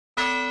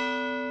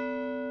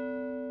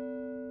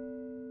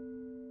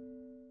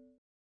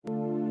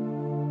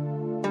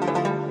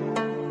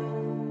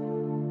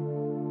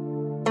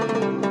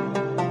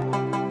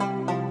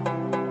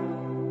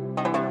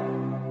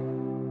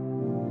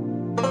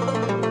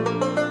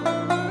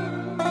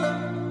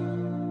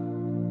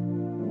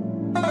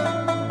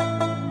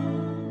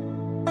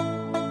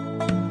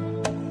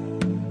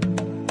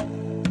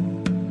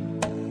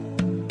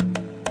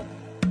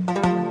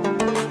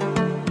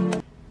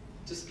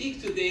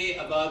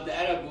about the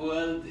Arab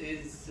world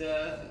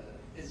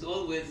is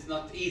always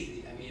not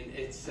easy. I mean,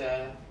 it's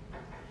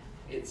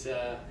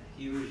a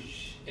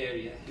huge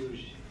area,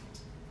 huge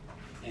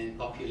in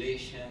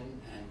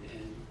population and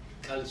in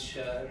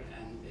culture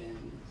and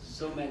in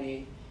so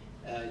many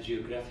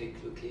geographic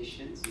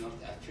locations: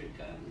 North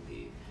Africa,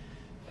 the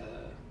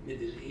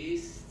Middle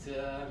East,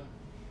 the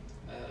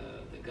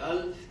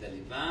Gulf, the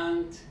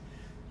Levant,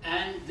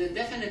 and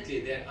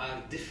definitely there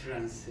are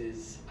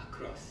differences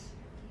across.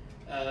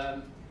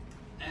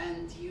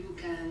 And you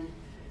can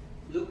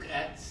look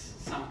at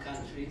some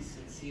countries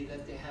and see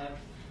that they have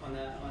on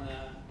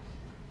a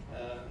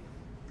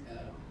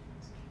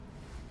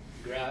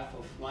graph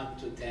of 1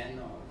 to 10,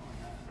 or on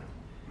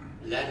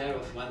a ladder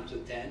of 1 to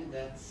 10,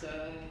 that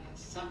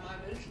some are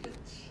a little bit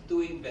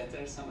doing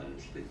better, some are a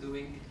little bit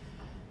doing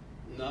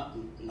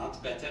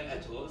not better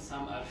at all.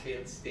 Some are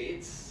failed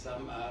states,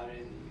 some are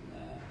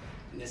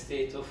in a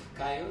state of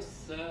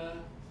chaos.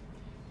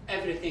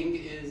 Everything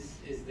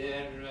is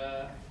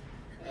there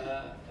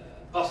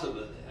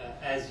possible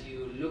as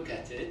you look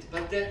at it,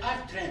 but there are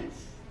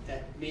trends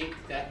that make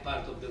that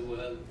part of the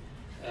world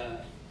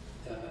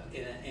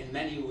in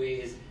many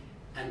ways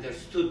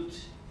understood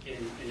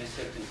in a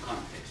certain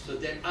context. So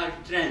there are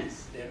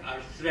trends, there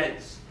are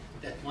threads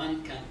that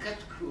one can cut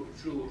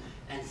through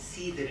and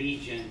see the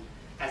region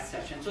as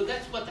such. And so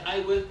that's what I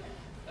will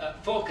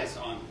focus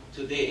on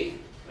today.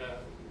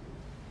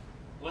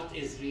 What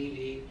is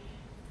really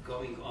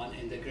going on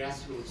in the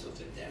grassroots of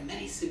it. There are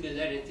many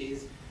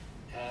similarities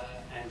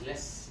and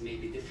less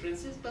maybe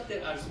differences, but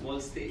there are small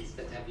states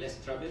that have less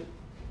trouble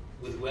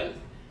with wealth,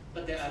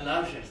 but there are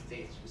larger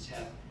states which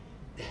have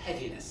the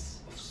heaviness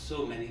of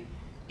so many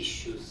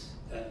issues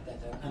that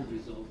are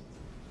unresolved.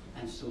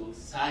 And so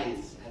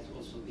size has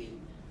also been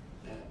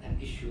an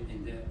issue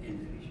in the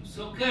region.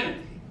 So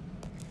currently,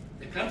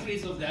 the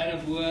countries of the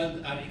Arab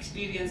world are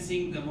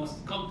experiencing the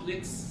most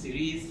complex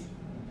series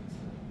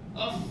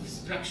of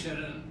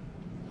structural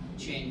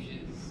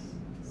changes,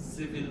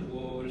 civil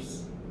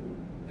wars.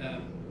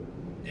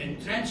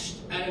 Entrenched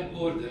Arab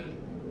order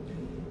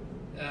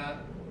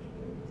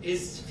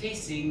is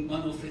facing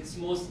one of its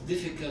most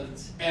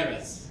difficult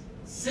eras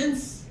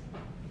since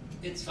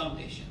its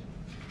foundation.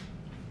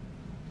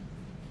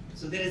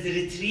 So there is a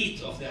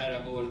retreat of the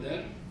Arab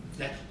order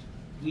that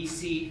we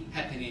see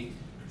happening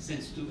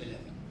since 2011.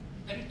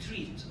 A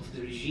retreat of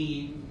the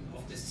regime,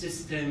 of the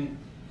system,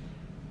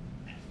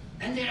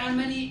 and there are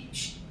many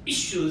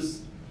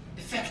issues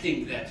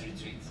affecting that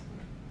retreat.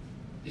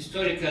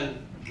 Historical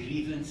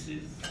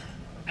grievances,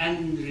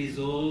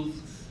 unresolved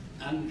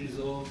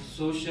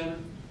social,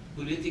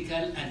 political,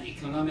 and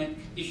economic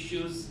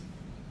issues,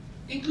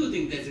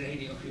 including the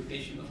Israeli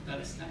occupation of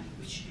Palestine,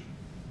 which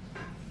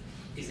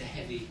is a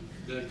heavy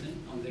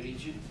burden on the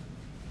region.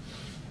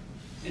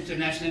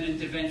 International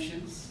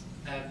interventions,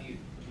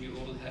 you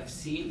all have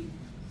seen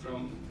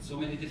from so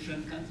many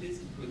different countries,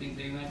 including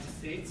the United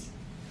States.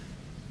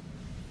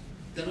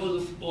 The role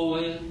of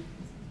oil,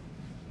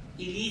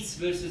 elites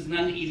versus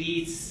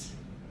non-elites,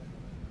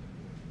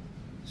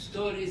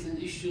 stories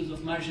and issues of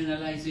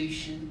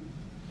marginalization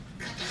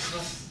cut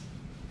across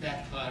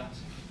that part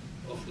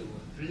of the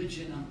world,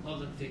 religion and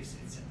politics,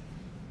 etc.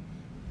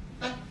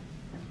 But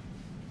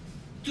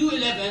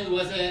 2011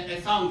 was a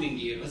founding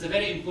year, was a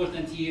very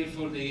important year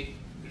for the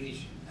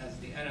region, as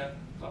the Arab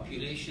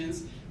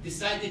populations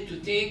decided to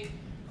take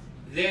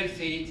their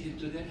fate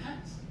into their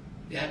hands.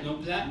 They had no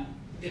plan,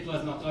 it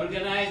was not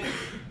organized,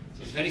 it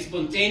was very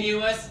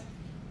spontaneous,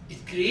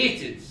 it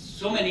created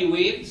so many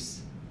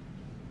waves,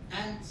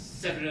 and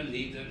several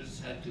leaders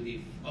had to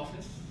leave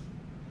office.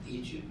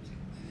 Egypt,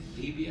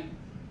 Libya,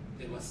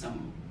 there was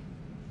some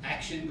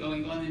action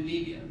going on in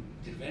Libya,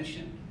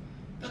 intervention.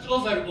 But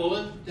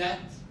overall, that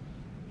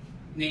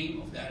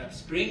name of the Arab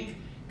Spring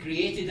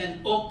created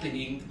an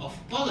opening of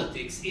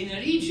politics in a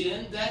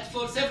region that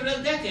for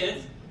several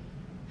decades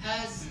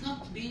has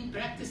not been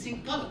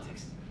practicing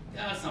politics.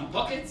 There are some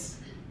pockets,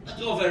 but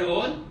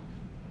overall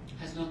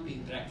has not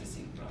been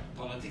practicing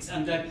politics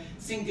under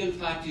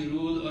single-party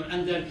rule or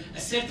under a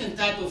certain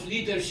type of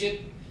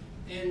leadership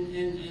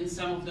in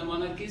some of the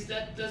monarchies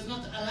that does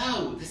not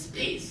allow the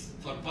space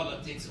for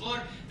politics,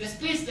 or the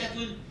space that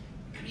will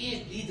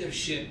create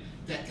leadership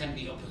that can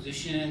be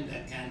opposition,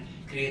 that can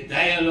create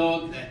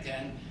dialogue, that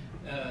can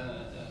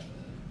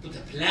put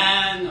a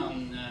plan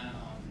on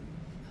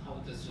how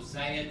the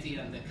society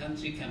and the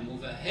country can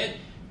move ahead,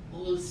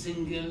 all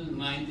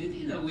single-minded,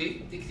 in a way,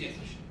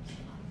 dictatorship.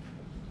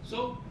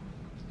 So,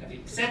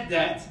 having said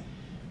that,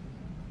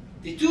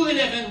 the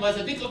 2011 was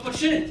a big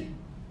opportunity.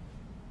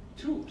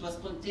 True, it was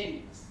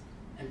spontaneous.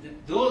 And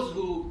those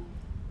who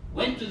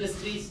went to the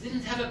streets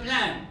didn't have a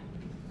plan.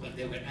 Well,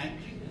 they were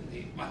angry and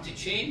they wanted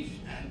change,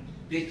 and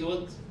they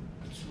thought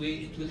this way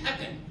it will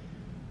happen.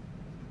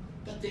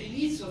 But the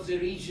elites of the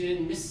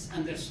region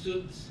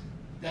misunderstood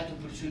that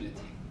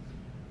opportunity,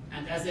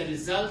 and as a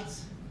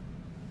result,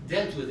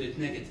 dealt with it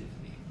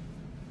negatively.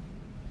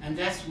 And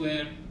that's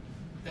where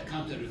the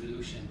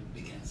counter-revolution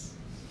begins.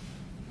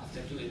 After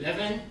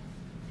 2011,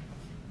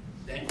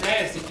 the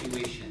entire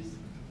situation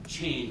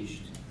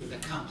changed with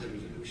a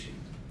counter-revolution.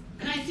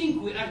 And I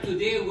think we are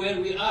today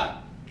where we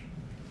are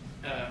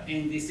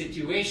in the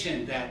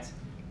situation that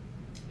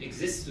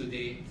exists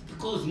today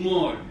because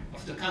more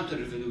of the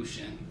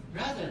counter-revolution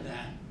rather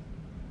than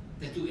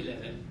the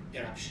 2/11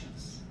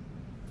 eruptions.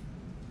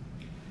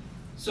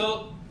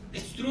 So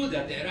it's true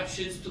that the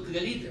eruptions took the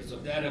leaders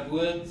of the Arab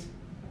world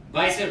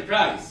by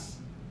surprise,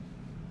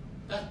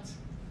 but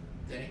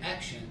the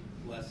reaction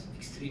was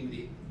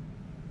extremely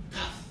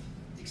tough,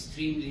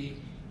 extremely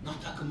not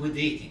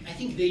accommodating. I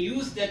think the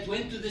youth that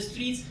went to the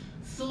streets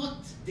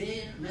thought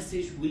their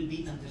message will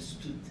be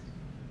understood,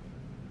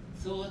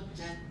 thought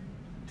that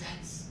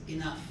that's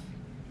enough,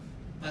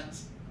 but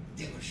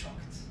they were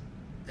shocked.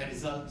 The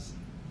result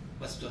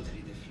was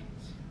totally different.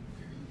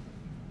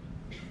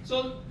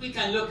 So we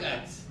can look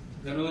at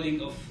the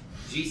rolling of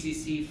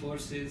GCC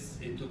forces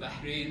into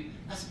Bahrain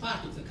as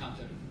part of the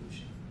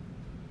counter-revolution.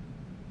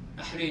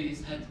 Bahrain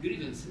has had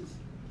grievances.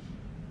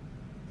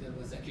 There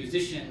was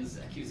accusations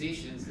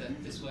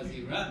that this was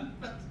Iran,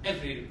 but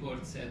every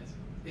report said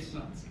it's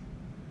not.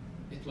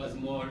 It was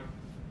more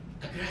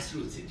a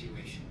grassroots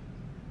situation.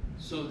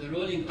 So the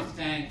rolling of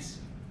tanks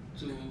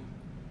to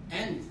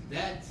end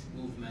that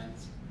movement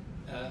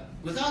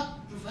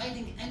without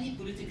providing any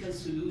political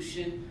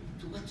solution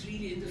to what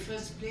really in the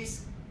first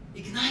place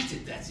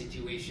ignited that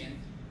situation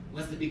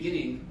was the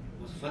beginning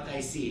of what I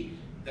see,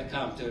 the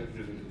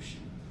counter-revolution.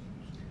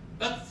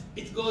 But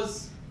it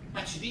goes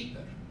much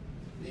deeper.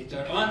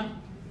 Later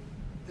on,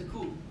 the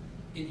coup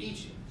in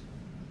Egypt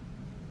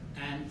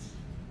and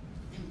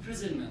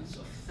imprisonments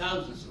of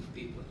thousands of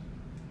people.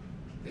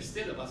 There's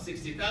still about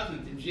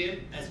 60,000 in jail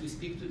as we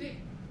speak today.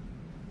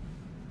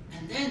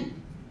 And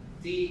then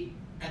the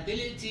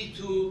ability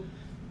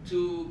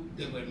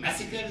there were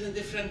massacres in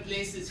different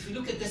places. If you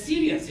look at the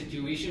Syrian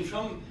situation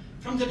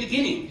from the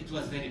beginning, it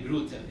was very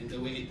brutal in the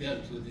way it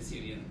dealt with the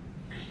Syrian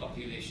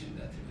population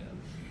that rebelled.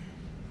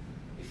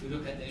 If you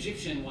look at the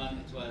Egyptian one,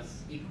 it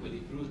was equally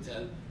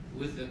brutal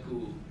with the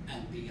coup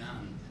and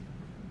beyond.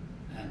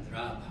 And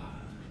Rabaa,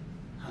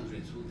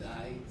 hundreds who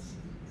died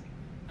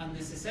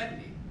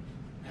unnecessarily.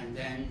 And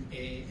then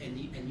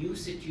a new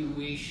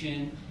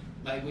situation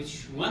by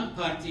which one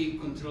party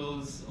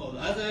controls all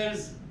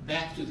others,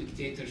 back to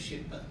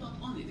dictatorship, but not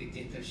only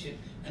dictatorship,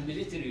 a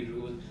military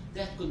rule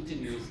that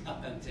continues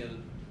up until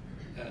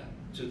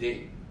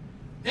today.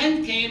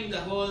 Then came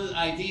the whole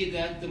idea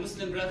that the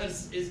Muslim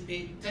Brothers is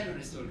a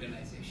terrorist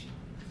organization.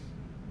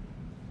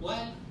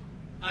 While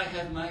I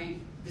have my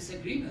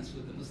disagreements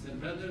with the Muslim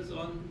Brothers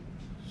on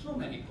so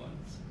many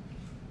points,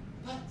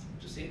 but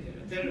to say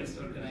they're a terrorist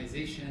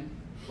organization,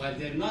 while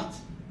they're not,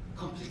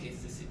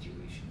 complicates the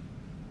situation.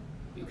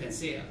 You can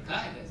say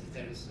Al-Qaeda is a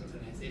terrorist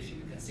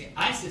organization, you can say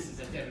ISIS is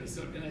a terrorist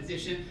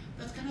organization,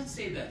 but cannot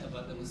say that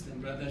about the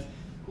Muslim Brothers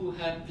who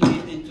have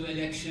played into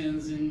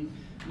elections in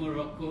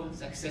Morocco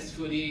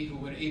successfully, who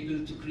were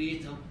able to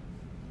create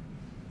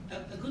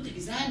a good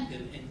example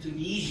in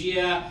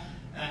Tunisia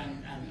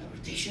and a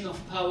rotation of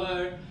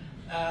power,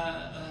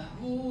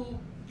 who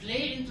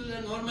play into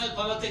the normal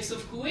politics of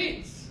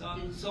Kuwait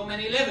on so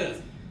many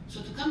levels.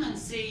 So to come and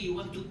say you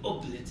want to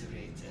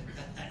obliterate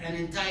an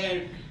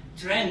entire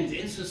trend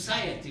in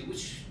society,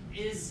 which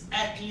is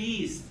at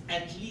least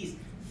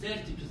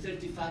 30 to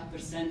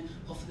 35%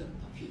 of the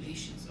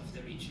populations of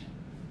the region,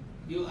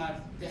 you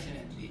are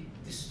definitely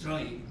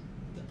destroying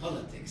the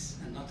politics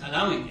and not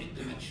allowing it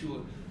to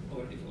mature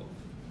or evolve.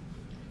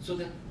 So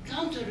the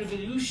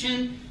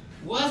counter-revolution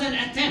was an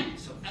attempt.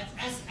 So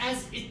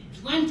as it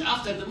went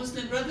after the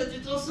Muslim Brothers,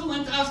 it also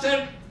went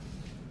after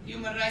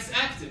human rights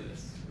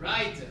activists,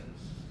 writers,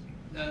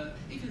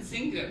 even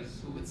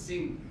singers who would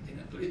sing in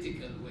a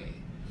political way,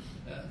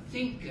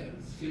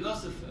 thinkers,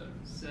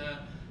 philosophers,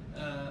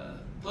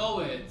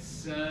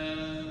 poets,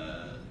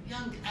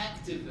 young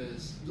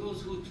activists,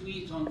 those who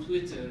tweet on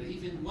Twitter.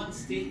 Even one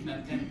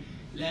statement can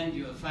land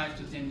you a 5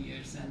 to 10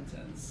 year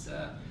sentence.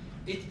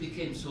 It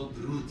became so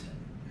brutal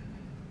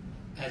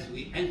as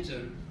we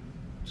enter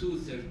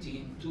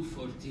 2013,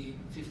 2014,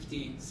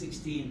 15,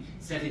 16,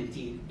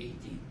 17,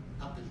 18,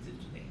 up until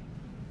today.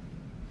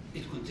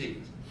 It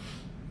continued.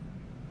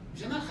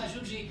 Jamal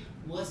Khashoggi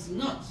was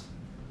not,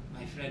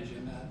 my friend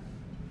Jamal,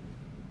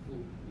 who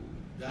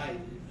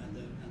died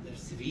under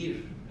severe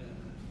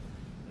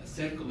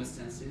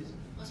circumstances,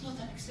 was not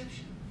an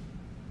exception.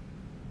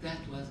 That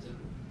was the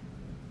rule.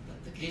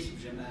 But the case of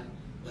Jamal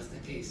was the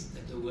case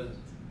that the world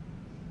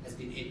has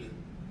been able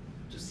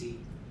to see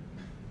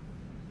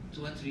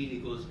to what really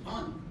goes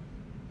on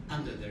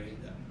under the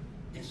radar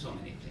in so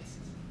many places.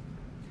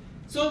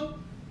 So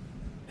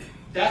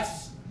that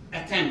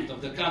attempt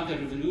of the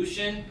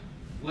counter-revolution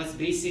was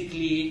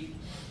basically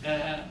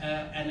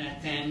an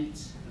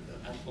attempt,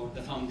 or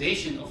the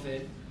foundation of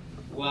it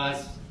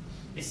was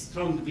a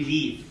strong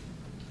belief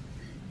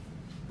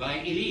by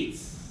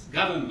elites,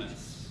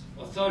 governments,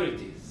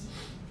 authorities,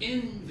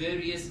 in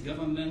various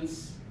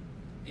governments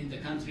in the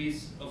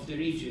countries of the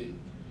region,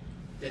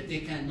 that they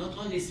can not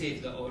only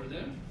save the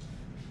order,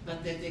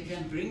 but that they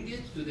can bring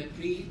it to the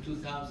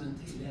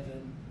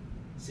pre-2011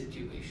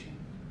 situation.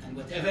 And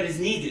whatever is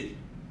needed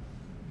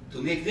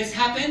to make this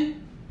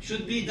happen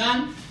should be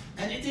done,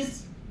 and it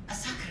is a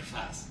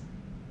sacrifice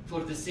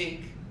for the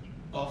sake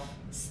of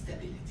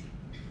stability.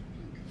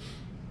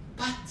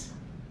 But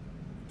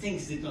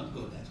things did not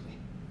go that way.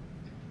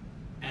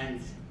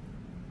 And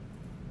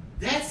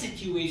that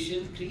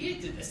situation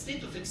created a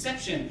state of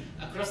exception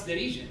across the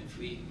region. If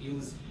we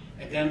use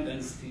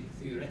Agamben's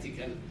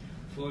theoretical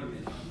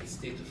formula, a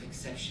state of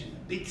exception,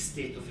 a big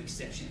state of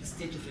exception, a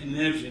state of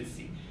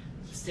emergency,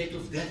 a state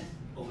of death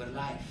over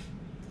life.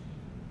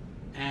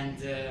 And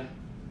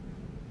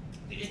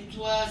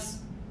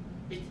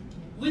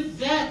with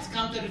that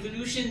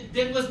counter-revolution,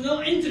 there was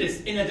no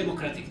interest in a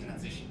democratic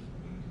transition.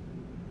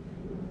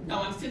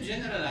 Now, I'm still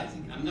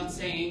generalizing. I'm not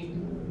saying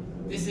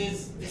this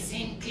is the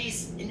same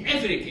case in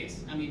every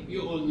case. I mean,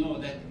 you all know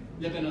that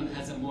Lebanon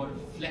has a more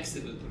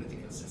flexible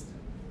political system,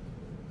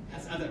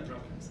 has other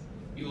problems.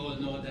 You all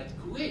know that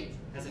Kuwait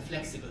has a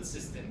flexible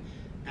system,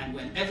 and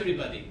when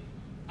everybody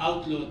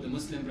outlawed the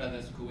Muslim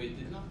Brothers, Kuwait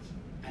did not.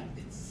 And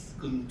it's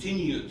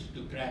continued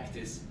to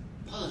practice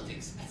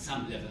politics at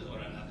some level or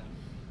another.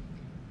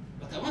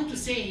 What I want to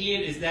say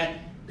here is that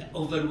the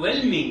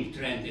overwhelming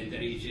trend in the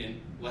region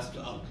was to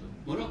outlaw.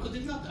 Morocco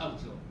did not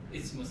outlaw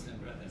its Muslim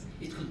brothers.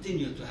 It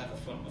continued to have a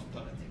form of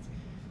politics.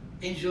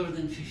 In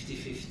Jordan,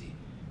 50-50.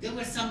 There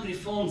were some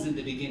reforms in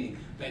the beginning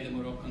by the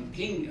Moroccan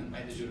king and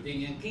by the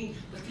Jordanian king,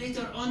 but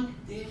later on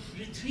they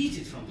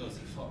retreated from those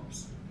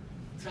reforms,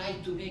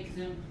 tried to make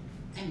them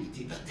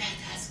empty. But that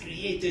has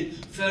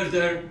created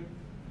further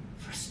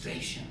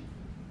frustration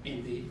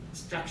in the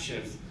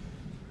structures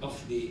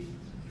of the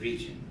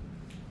region.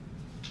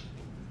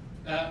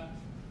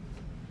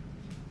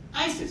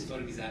 ISIS, for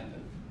example,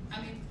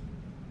 I mean,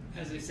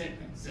 as I said,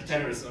 it's a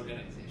terrorist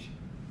organization.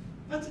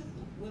 But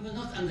we will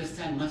not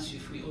understand much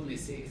if we only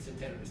say it's a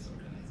terrorist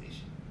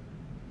organization.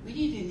 We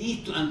really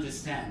need to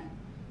understand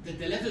that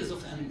the levels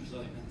of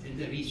unemployment in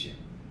the region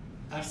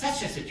are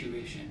such a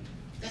situation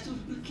that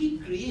will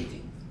keep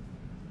creating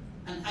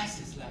an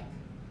ISIS-like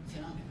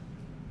phenomenon.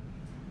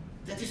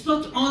 That is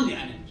not only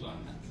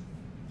unemployment,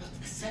 but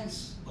a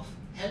sense of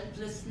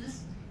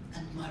helplessness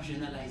and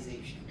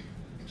marginalization,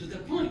 to the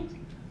point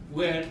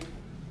where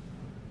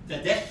the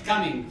death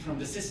coming from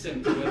the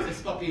system towards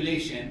its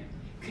population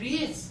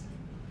creates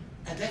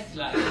a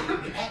death-like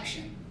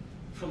reaction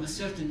from a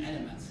certain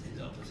element in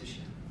the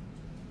opposition.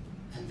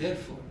 And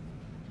therefore,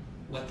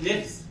 what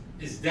lives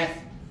is death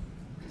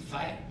and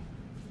fire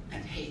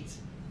and hate.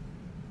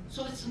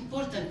 So it's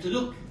important to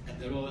look at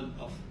the role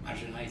of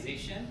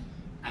marginalization,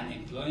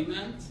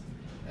 unemployment,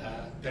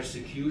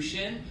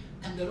 persecution,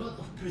 and the role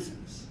of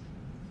prisons.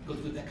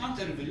 Because with the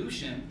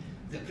counter-revolution,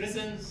 the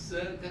prisons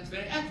got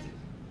very active.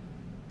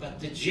 But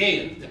the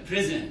jail, the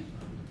prison,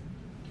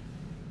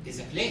 is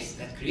a place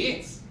that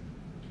creates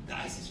the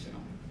ISIS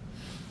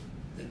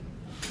phenomenon.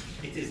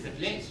 It is the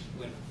place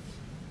where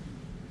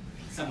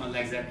someone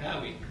like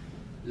Zarqawi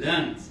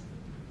learned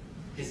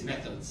his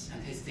methods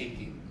and his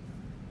thinking.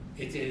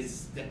 It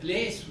is the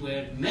place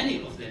where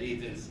many of the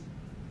leaders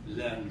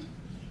learned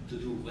to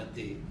do what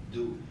they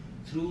do,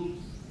 through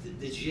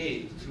the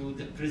jail, through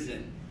the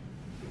prison.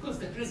 Because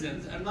the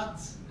prisons are not,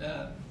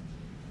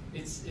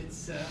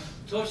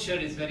 torture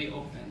is very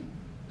open,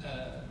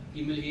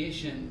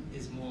 humiliation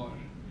is more.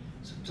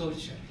 So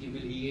torture,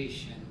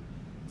 humiliation,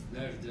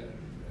 murder,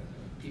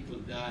 people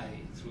die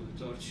through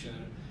torture.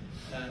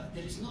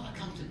 There is no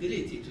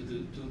accountability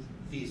to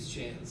these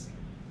jails,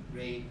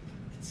 rape,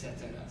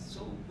 etc.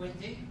 So when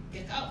they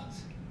get out,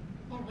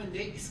 or when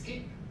they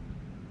escape,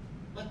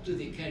 what do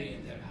they carry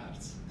in their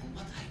hearts? And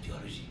what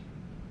ideology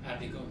are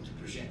they going to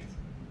project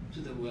to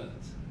the world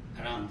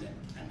around them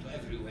and to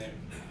everywhere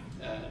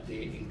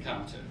they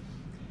encounter?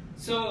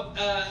 So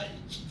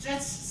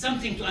that's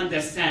something to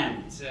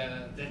understand,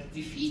 that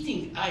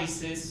defeating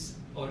ISIS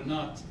or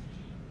not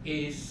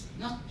is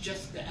not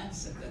just the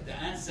answer. That the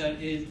answer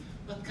is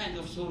what kind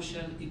of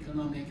social,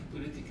 economic,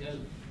 political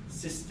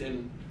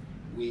system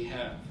we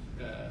have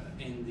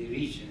in the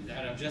region. The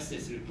Arab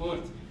Justice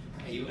Report,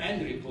 a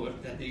UN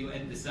report that the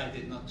UN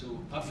decided not to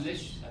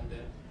publish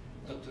under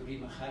Dr.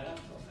 Rima Khalaf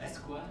of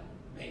ESQUA,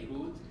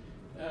 Beirut,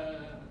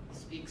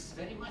 speaks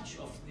very much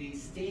of the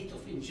state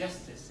of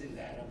injustice in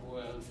the Arab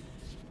world,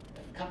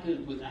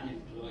 coupled with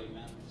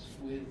unemployment,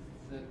 with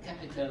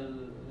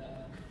capital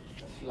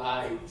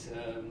flight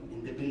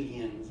in the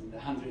billions, in the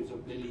hundreds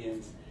of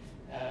billions.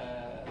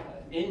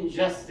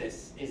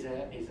 Injustice is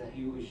a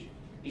huge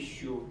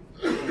issue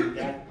in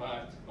that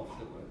part of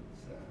the world.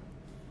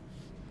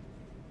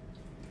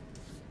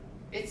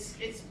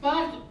 It's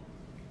part of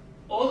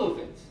all of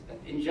it, that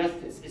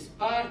injustice is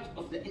part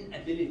of the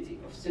inability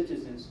of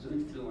citizens to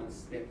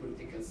influence their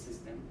political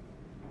system,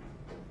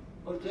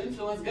 or to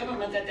influence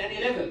government at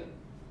any level,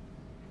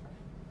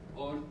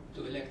 or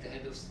to elect a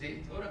head of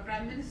state or a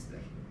prime minister,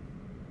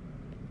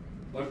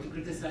 or to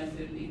criticize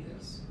their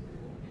leaders,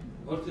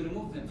 or to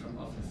remove them from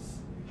office,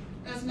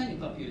 as many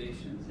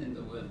populations in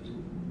the world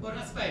do, or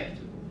aspire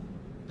to.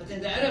 But in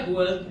the Arab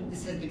world,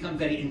 this has become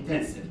very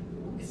intensive.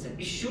 It's an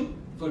issue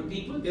for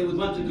people. They would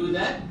want to do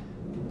that,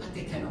 but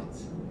they cannot.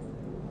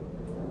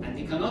 And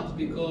they cannot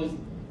because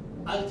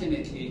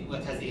ultimately,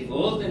 what has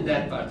evolved in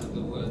that part of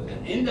the world,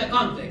 and in the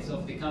context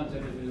of the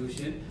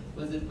counter-revolution,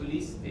 was the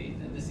police state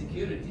and the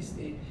security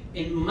state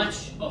in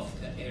much of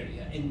the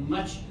area, in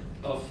much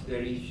of the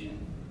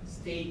region.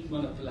 State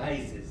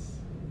monopolizes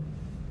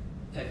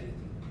everything,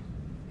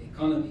 the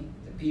economy,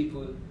 the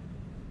people,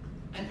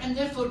 and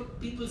therefore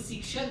people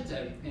seek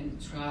shelter in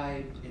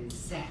tribe, in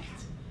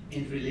sect,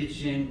 in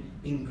religion,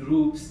 in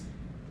groups,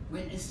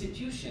 when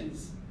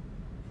institutions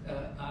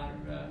are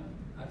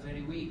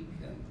very weak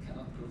and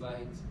cannot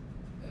provide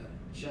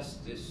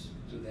justice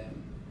to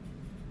them.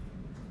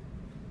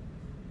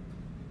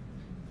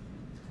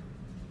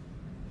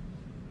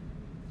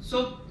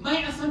 So my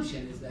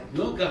assumption is that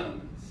no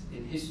government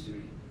in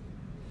history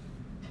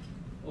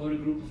or a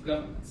group of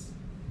governments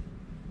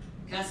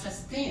can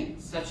sustain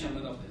such a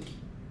monopoly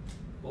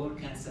or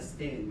can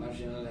sustain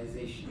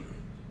marginalization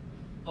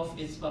of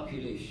its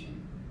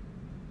population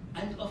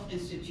and of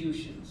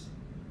institutions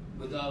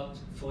without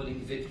falling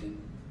victim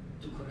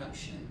to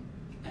corruption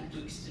and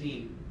to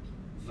extreme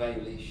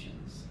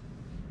violations.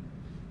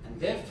 And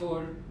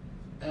therefore,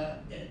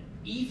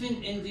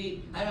 even in the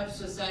Arab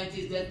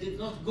societies that did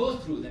not go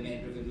through the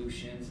main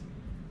revolutions,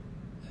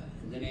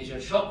 and the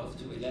major shock of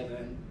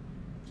 2011,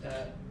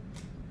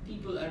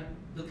 people are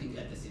looking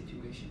at the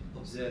situation,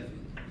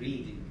 observing,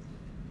 reading.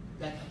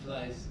 That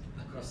applies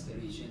across the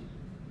region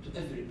to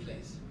every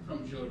place,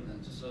 from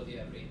Jordan to Saudi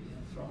Arabia,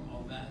 from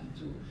Oman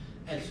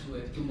to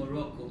elsewhere, to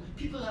Morocco.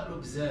 People are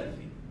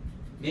observing.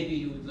 Maybe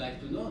you would like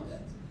to know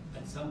that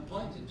at some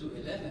point in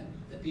 2011,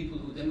 the people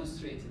who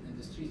demonstrated in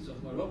the streets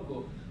of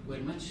Morocco were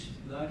much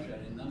larger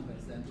in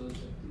numbers than those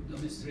who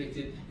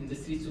demonstrated in the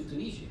streets of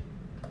Tunisia.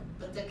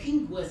 But the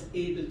king was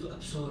able to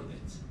absorb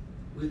it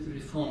with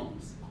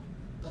reforms.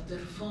 But the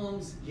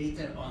reforms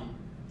later on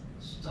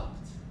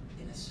stopped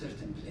in a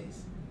certain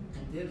place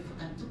and therefore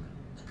and took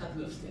a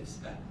couple of steps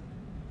back.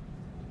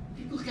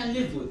 People can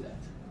live with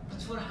that,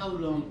 but for how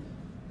long,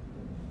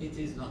 it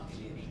is not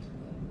clear.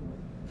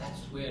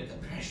 That's where the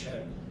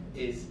pressure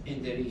is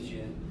in the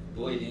region,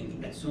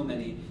 boiling at so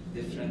many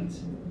different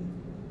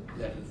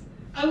levels.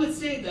 I would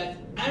say that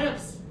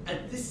Arabs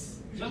at this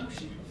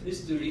junction of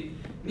history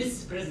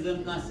miss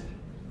President Nasser.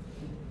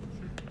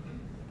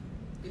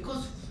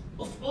 Because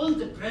of all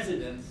the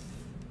presidents,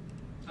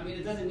 I mean,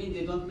 it doesn't mean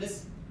they don't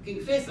miss King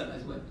Faisal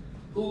as well,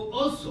 who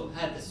also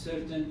had a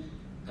certain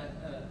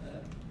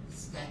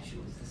stature,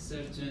 a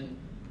certain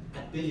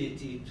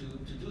ability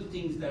to do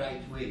things the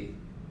right way,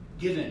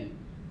 given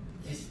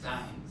his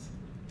times.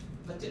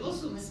 But they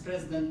also miss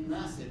President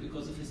Nasser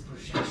because of his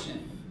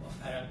projection of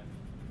Arab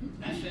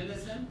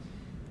nationalism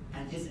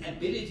and his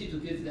ability to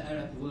give the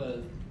Arab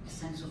world a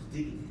sense of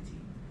dignity.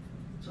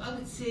 So I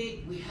would say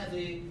we have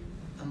a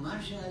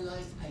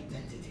marginalized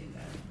identity in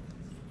Arab.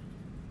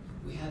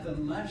 We have a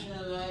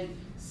marginalized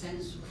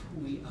sense of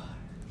who we are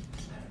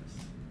as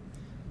Arabs.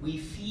 We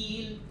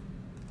feel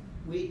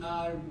we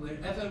are,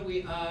 wherever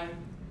we are,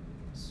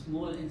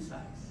 small in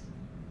size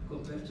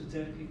compared to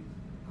Turkey,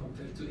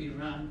 compared to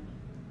Iran,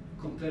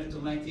 compared to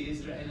mighty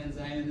Israel and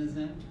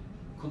Zionism,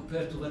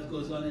 compared to what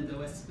goes on in the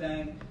West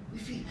Bank. We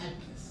feel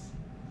helpless.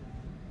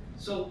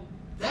 So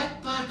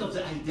that part of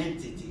the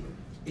identity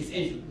is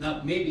injured.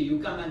 Now maybe you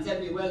come and tell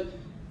me, well,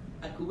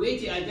 a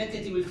Kuwaiti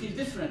identity will feel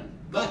different,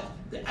 but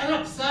the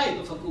Arab side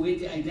of a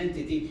Kuwaiti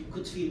identity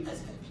could feel as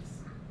helpless.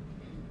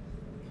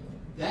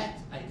 That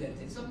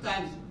identity,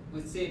 sometimes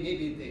we'd say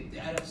maybe the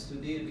Arabs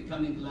today are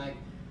becoming like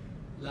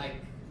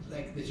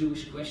the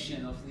Jewish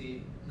question of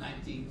the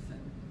 19th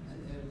and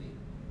early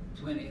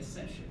 20th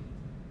century.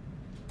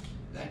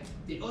 Like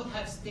they all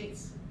have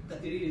states,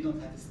 but they really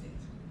don't have a state.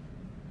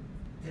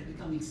 They're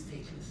becoming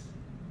stateless.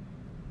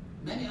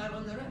 Many are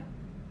on the run,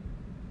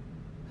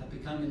 have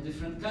become in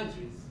different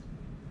countries.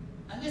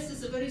 Unless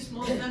it's a very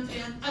small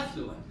country and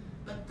affluent,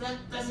 but that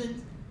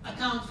doesn't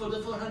account for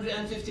the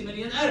 450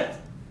 million Arabs.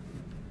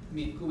 I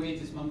mean,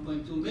 Kuwait is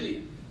 1.2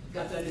 million,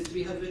 Qatar is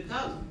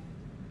 300,000.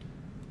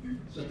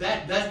 So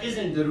that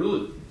isn't the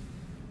rule.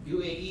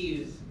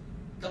 UAE is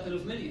a couple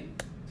of million,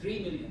 3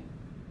 million.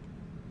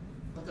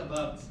 What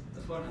about the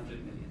 400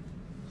 million?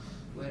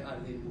 Where are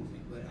they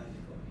moving? Where are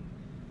they going?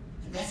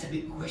 And that's a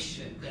big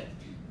question that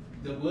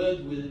the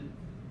world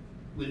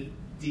will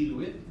deal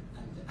with,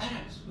 and the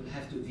Arabs will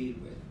have to deal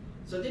with.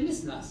 So they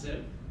miss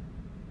Nasser,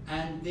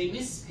 and they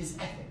miss his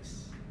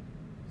ethics.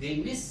 They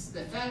miss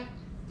the fact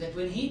that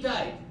when he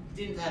died,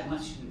 he didn't have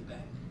much in the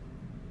bank.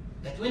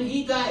 That when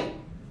he died,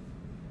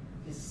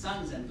 his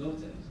sons and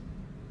daughters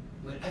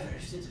were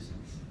average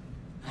citizens,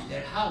 and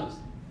their house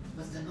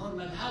was the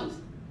normal house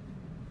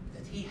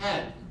that he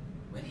had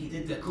when he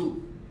did the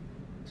coup.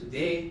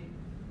 Today,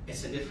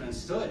 it's a different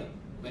story.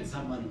 When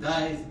someone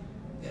dies,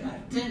 there are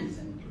tens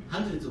and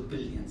hundreds of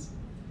billions.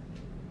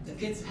 The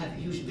kids have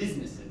huge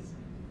businesses.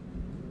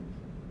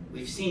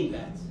 We've seen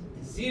that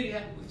in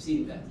Syria, we've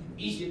seen that in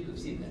Egypt, we've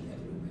seen that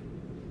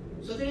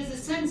everywhere. So there is a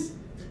sense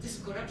that this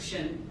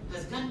corruption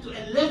has gone to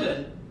a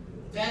level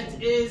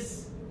that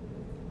is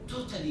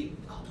totally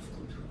out of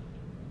control.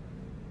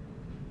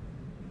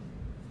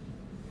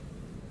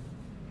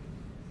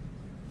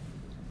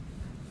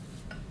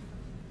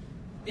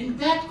 In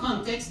that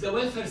context, the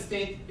welfare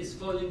state is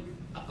falling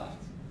apart.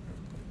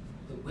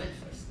 The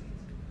welfare state.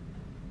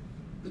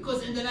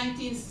 Because in the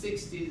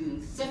 1960s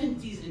and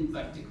 70s in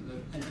particular,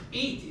 and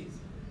 80s,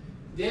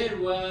 there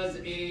was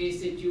a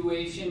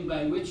situation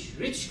by which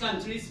rich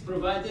countries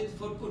provided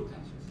for poor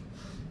countries.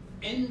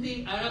 In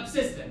the Arab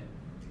system,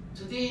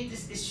 today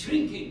this is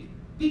shrinking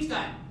big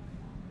time.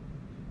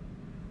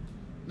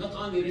 Not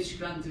only rich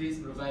countries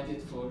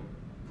provided for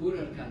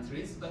poorer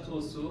countries, but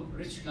also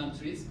rich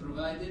countries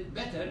provided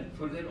better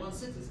for their own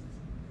citizens.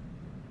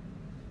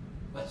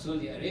 What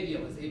Saudi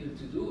Arabia was able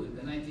to do in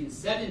the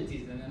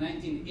 1970s and the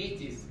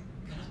 1980s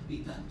cannot be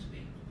done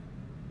today.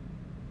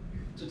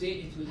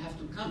 Today it will have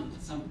to come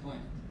at some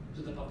point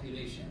to the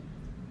population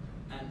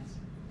and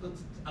put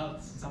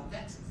out some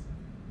taxes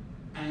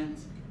and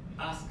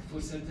ask for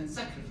certain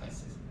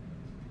sacrifices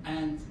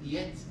and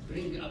yet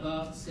bring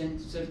about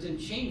certain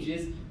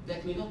changes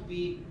that may not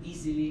be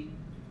easily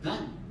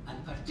done,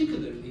 and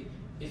particularly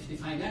if the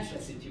financial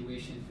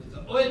situation with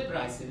the oil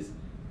prices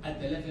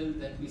at the level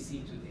that we see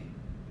today.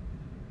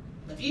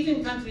 But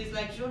even countries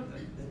like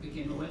Jordan, that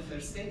became a welfare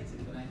state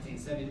in the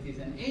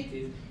 1970s and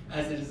 80s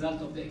as a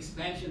result of the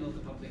expansion of the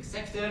public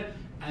sector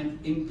and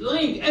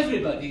employing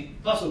everybody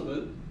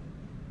possible,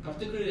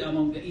 particularly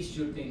among the East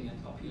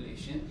Jordanian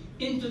population,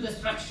 into the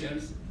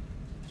structures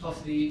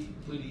of the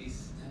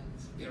police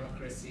and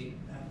bureaucracy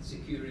and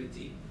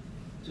security.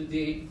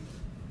 Today,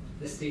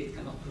 the state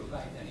cannot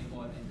provide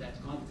anymore in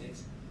that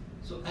context.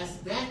 So as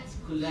that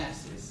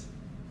collapses,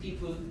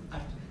 people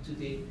are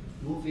today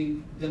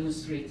moving,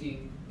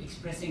 demonstrating,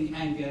 expressing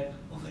anger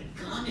over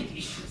economic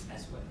issues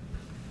as well.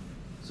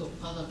 So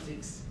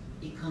politics,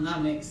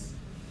 economics,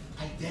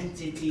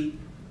 identity,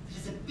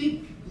 there's a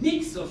big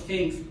mix of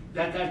things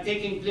that are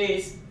taking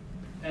place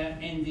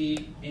in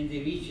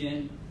the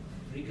region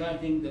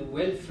regarding the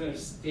welfare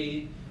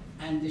state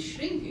and the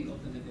shrinking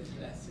of the middle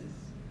classes,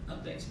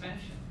 not the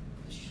expansion,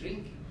 the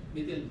shrinking.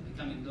 Middle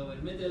becoming lower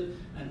middle,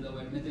 and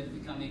lower middle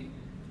becoming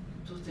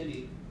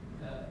totally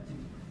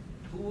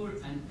poor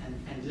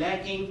and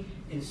lacking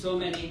in so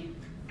many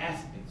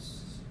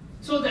aspects.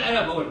 So the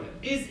Arab order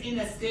is in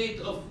a state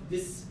of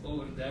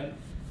disorder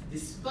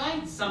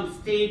despite some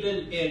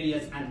stable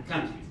areas and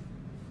countries.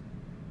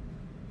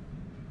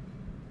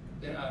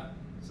 There are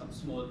some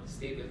small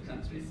stable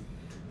countries,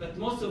 but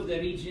most of the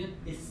region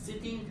is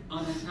sitting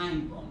on a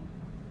time bomb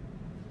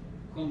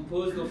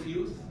composed of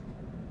youth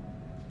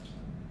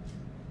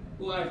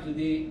who are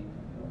today,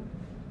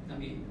 I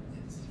mean,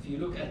 if you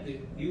look at the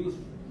youth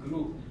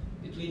group,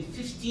 between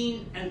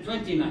 15 and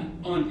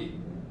 29 only,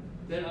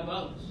 they're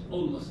about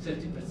almost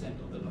 30%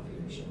 of the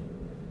population.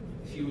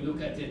 If you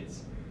look at it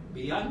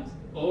beyond,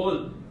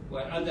 all who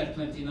are under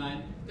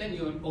 29, then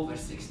you're over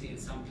 60 in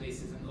some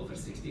places and over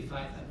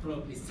 65 and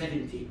probably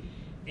 70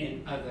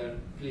 in other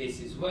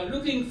places, who are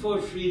looking for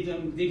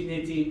freedom,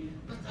 dignity,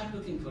 but are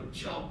looking for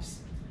jobs,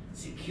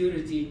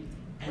 security,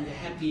 and a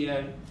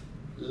happier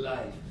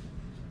life.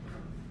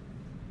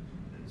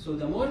 So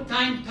the more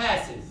time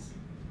passes,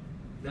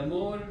 the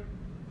more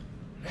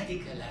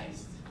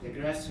radicalized the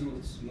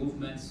grassroots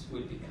movements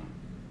will become.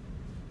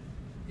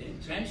 The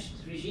entrenched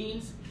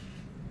regimes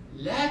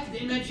lack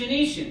the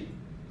imagination,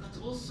 but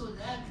also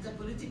lack the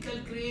political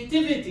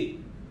creativity.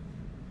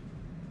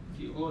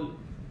 We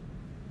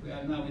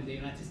are now in the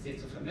United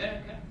States of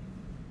America.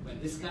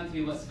 When this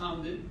country was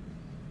founded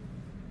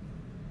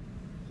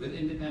with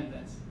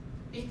independence,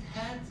 it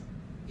had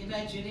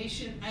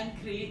imagination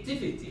and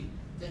creativity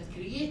that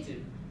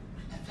created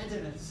a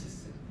federal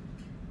system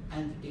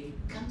and a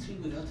country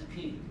without a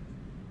king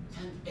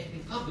and a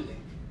republic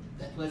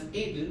that was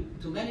able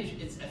to manage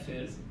its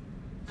affairs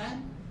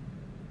and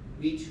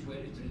reach where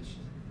it reached.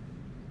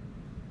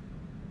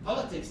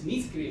 Politics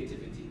needs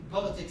creativity.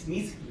 Politics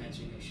needs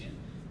imagination.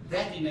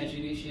 That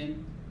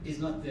imagination is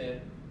not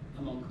there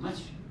among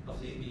much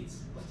of the elites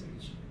of the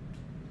region.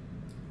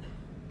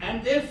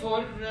 And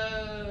therefore,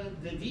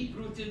 the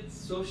deep-rooted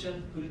social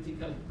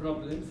political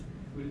problems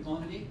will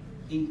only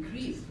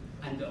increase.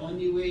 And the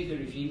only way the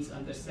regimes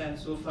understand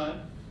so far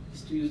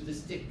is to use the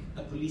stick,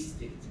 a police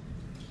state,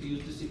 to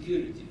use the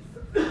security.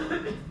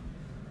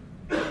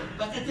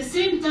 But at the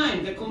same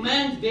time, the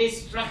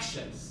command-based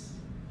structures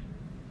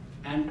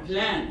and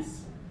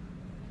plans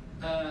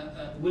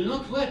will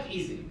not work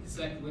easily. It's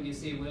like when you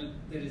say, well,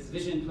 there is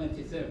Vision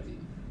 2030,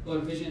 or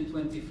Vision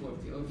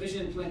 2040, or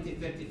Vision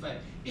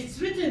 2035. It's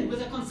written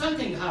with a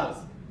consulting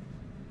house,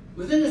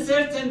 within a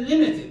certain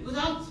limit,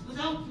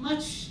 without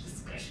much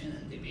discussion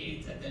and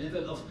debate at the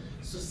level of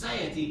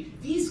society.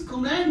 These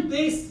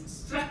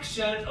command-based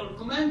structures or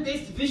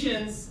command-based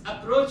visions,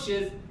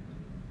 approaches,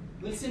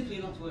 will simply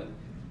not work.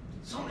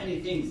 So many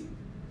things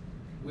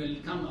will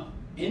come up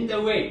in the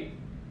way.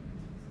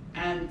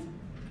 And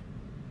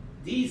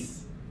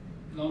these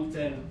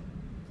long-term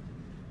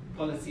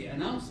policy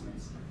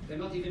announcements, they're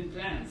not even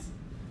plans,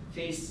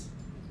 face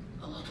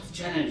a lot of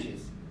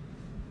challenges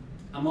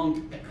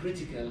among a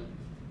critical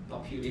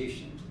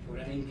population, or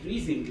an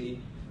increasingly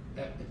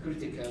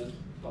critical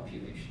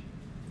population.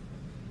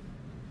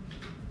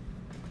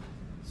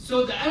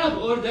 So the Arab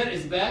order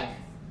is back,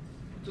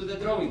 to the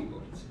drawing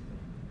board.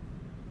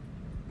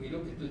 We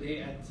look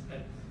today at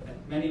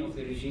many of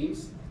the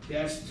regimes. They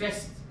are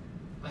stressed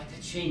by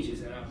the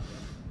changes around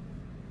them.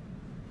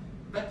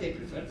 But they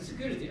prefer the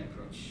security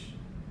approach.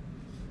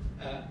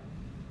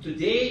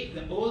 Today,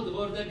 the old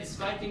order is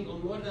fighting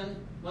on more than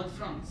one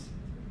front.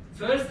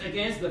 First,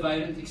 against the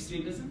violent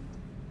extremism,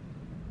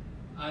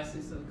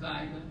 ISIS,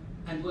 Al-Qaeda,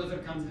 and whoever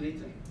comes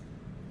later.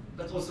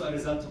 But also a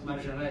result of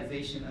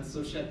marginalization and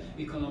social,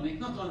 economic,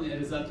 not only a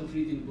result of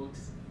reading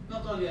books,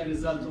 not only a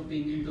result of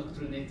being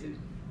indoctrinated.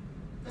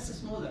 That's a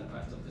smaller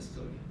part of the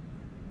story.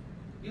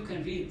 You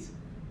can read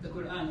the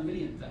Quran a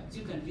million times.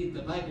 You can read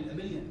the Bible a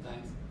million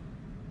times.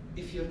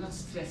 If you're not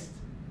stressed,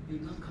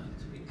 you're not going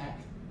to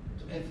react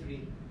to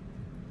every...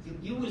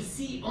 You will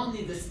see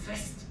only the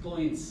stressed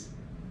points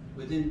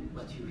within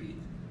what you read.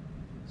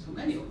 So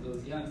many of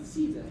those young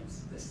see that,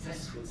 the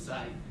stressful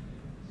side,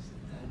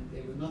 and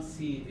they will not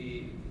see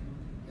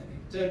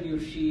the turn your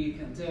cheek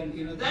and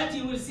turn, that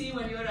you will see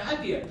when you're a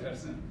happier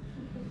person.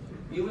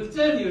 You will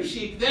turn your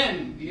cheek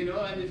then,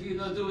 and if you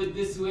don't do it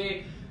this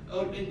way,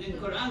 or in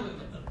Quran,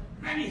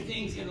 many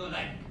things,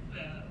 like,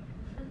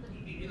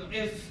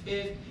 if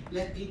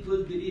let people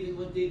believe in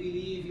what they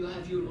believe, you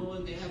have your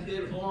own, they have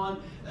their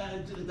own,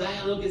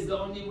 dialogue is the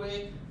only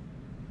way.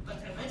 But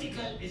a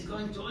radical is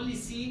going to only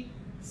see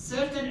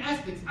certain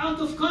aspects out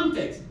of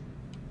context.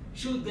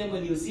 Shoot them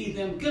when you see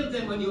them, kill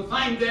them when you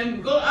find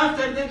them, go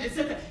after them,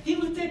 etc. He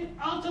will take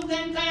out of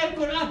the entire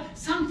Quran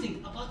something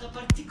about a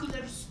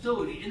particular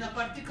story, in a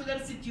particular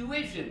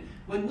situation,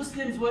 when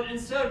Muslims were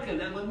encircled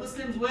and when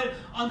Muslims were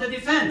on the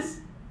defense,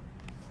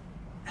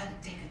 and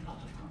take it out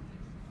of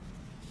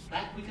context.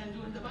 Like we can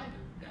do in the Bible.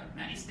 There are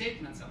many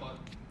statements about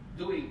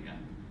doing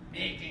and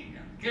making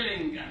and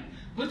killing and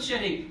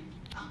butchering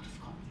out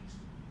of context.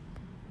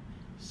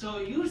 So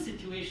your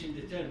situation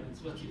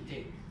determines what you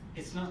take.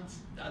 It's not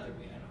the other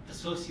way around. The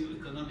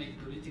socio-economic,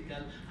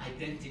 political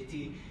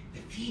identity,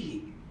 the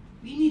feeling.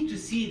 We need to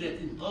see that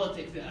in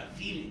politics there are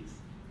feelings.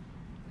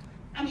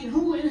 I mean,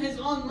 who in his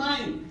own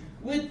mind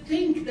would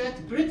think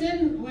that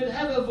Britain will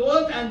have a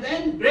vote and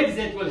then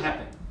Brexit will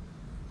happen?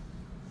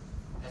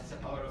 That's the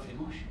power of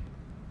emotion.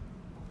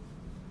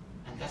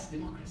 And that's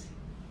democracy.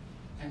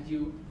 And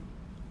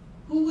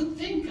who would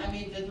think,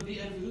 there would be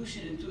a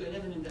revolution in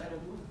 2011 in the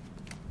Arab world?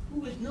 Who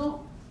would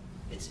know?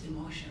 It's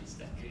emotions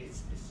that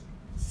creates this.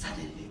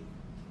 Suddenly,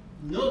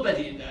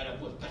 nobody in the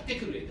Arab world,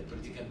 particularly the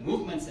political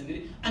movements,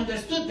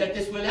 understood that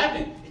this will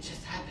happen. It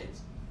just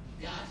happens.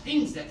 There are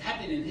things that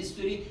happen in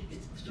history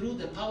through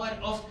the power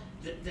of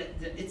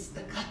it's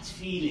the gut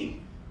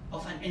feeling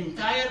of an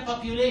entire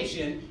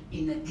population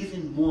in a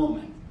given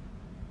moment.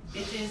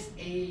 It is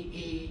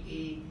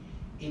a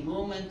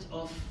moment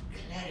of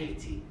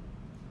clarity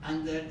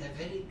under a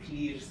very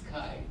clear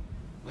sky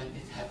when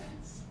it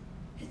happens.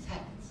 It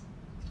happens.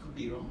 It could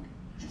be wrong,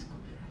 and it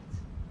could be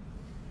right.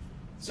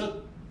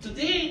 So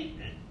today,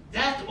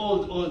 that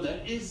old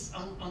order is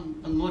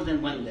on more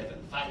than one level,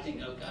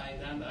 fighting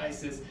Al-Qaeda and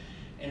ISIS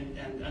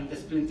and the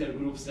splinter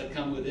groups that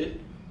come with it.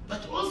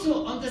 But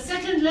also on the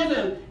second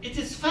level, it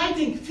is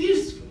fighting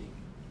fiercely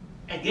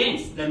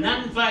against the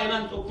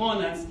non-violent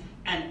opponents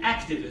and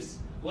activists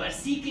who are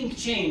seeking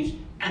change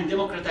and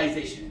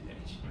democratization in the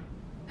region.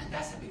 And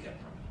that's a bigger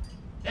problem.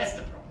 That's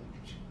the problem,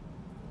 actually.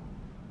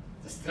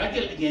 The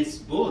struggle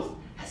against both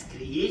has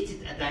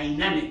created a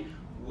dynamic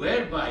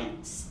whereby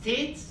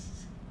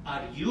states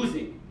are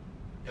using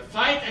the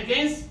fight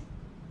against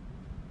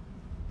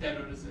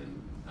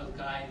terrorism,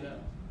 Al-Qaeda,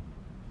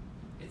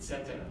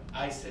 etc.,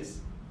 ISIS,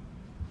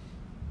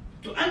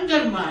 to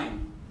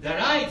undermine the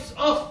rights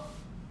of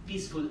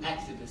peaceful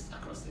activists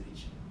across the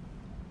region.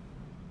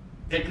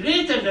 The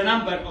greater the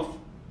number of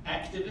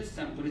activists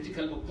and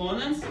political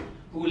opponents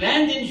who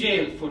land in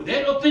jail for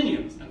their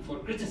opinions and for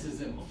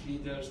criticism of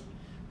leaders,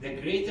 the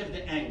greater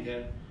the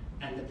anger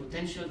and the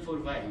potential for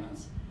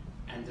violence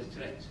and the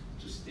threat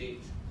to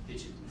state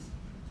legitimacy.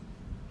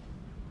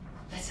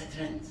 That's a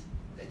trend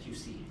that you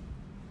see.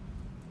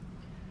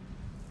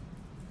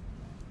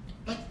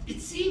 But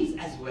it seems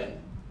as well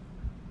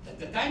that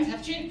the times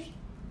have changed,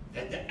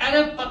 that the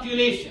Arab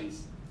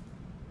populations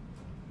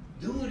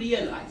do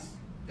realize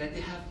that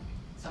they have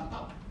some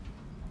power.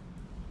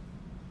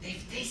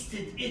 They've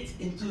tasted it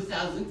in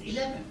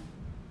 2011.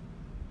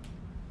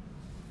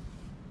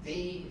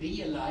 They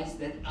realize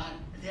that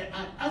there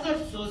are other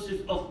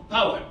sources of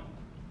power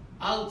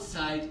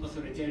outside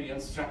authoritarian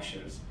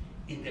structures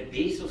in the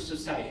base of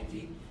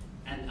society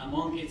and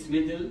among its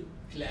middle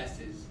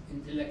classes,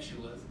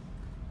 intellectuals,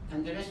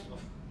 and the rest of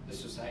the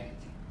society.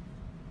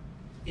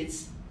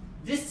 It's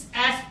this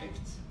aspect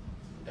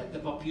that the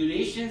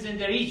populations in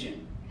the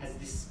region has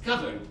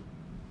discovered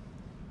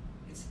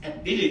its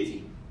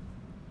ability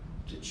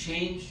to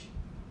change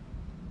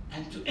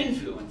and to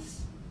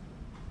influence.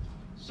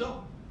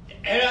 So,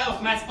 the era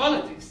of mass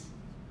politics,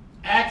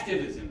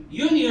 activism,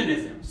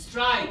 unionism,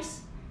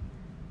 strikes,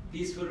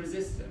 peaceful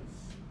resistance,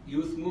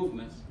 youth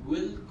movements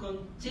will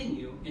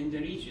continue in the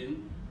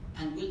region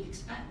and will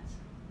expand.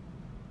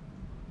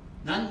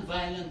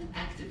 Non-violent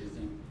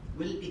activism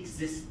will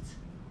exist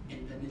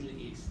in the Middle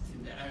East,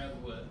 in the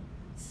Arab world,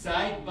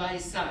 side by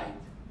side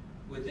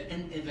with the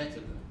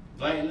inevitable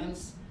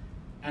violence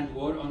and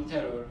war on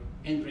terror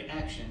in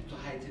reaction to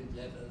heightened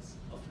levels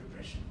of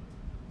repression.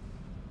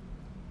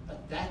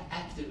 But that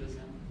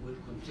activism will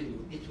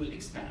continue, it will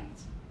expand.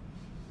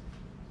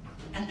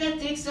 And that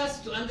takes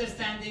us to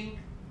understanding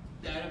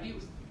the Arab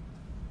youth.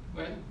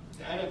 Well,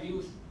 the Arab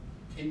youth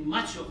in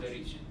much of the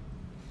region,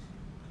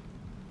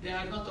 they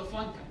are not of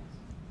one kind.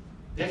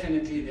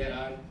 Definitely there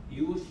are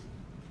youth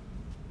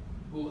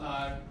who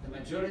are, the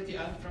majority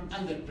are from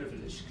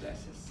underprivileged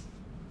classes.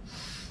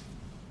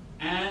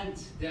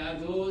 And there are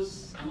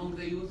those among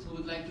the youth who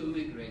would like to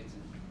immigrate.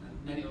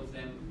 And many of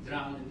them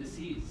drown in the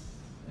seas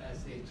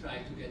as they try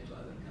to get to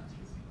other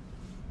countries.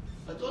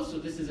 But also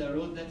this is a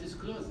road that is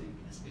closing.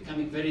 It's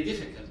becoming very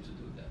difficult to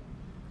do that.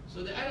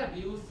 So the Arab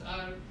youth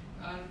are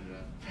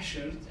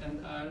pressured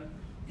and are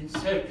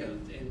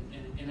encircled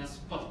in a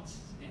spot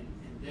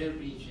in their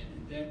region,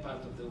 in their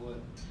part of the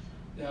world.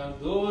 There are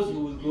those who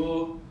will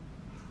go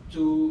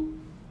to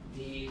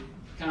the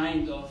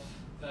kind of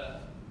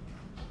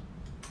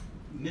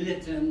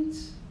militant,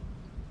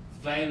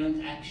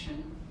 violent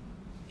action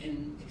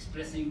in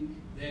expressing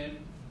their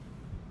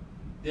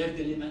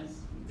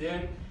dilemmas.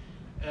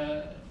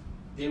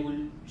 They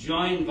will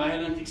join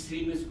violent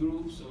extremist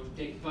groups or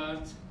take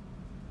part,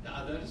 the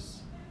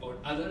others, or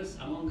others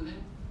among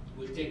them,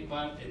 will take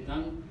part in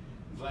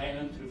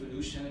non-violent,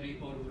 revolutionary,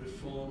 or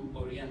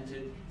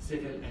reform-oriented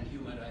civil and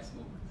human rights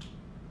movement.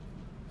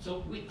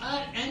 So we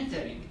are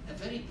entering a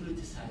very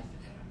politicized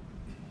era.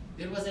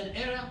 There was an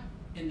era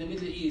in the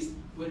Middle East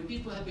where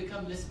people have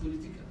become less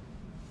political.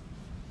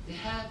 They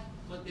have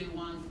what they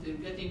want, they're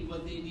getting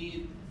what they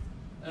need,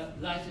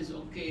 life is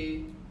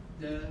okay,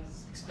 the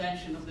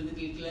expansion of the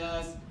middle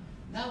class.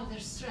 Now they're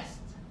stressed.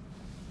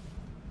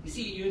 You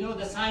see, you know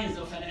the signs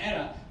of an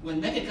era when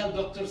medical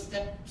doctors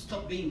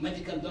stop being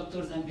medical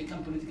doctors and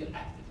become political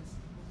activists.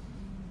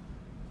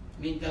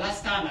 I mean, the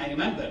last time I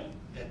remember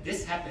that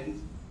this happened,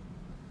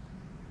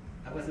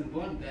 I wasn't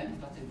born then,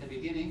 but in the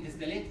beginning, is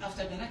the late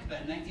after the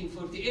Nakba in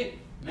 1948.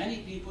 Many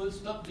people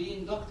stopped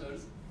being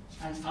doctors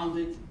and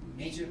founded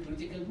major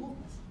political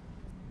movements.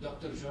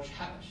 Dr. George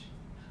Habash,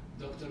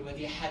 Dr.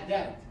 Wadi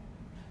Haddad,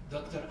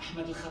 Dr.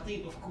 Ahmed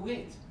al-Khatib of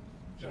Kuwait,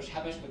 George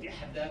Habash, Wadi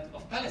Haddad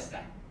of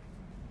Palestine.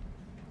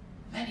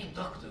 Many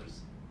doctors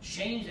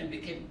changed and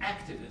became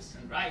activists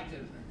and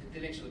writers and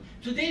intellectuals.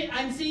 Today,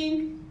 I'm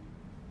seeing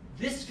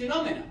this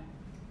phenomenon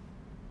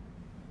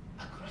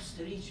across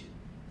the region,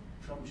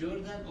 from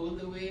Jordan all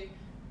the way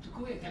to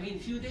Kuwait. I mean, a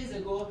few days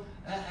ago,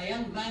 a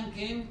young man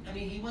came, I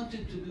mean, he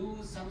wanted to do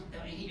some,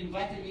 he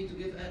invited me to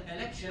give a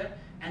lecture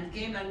and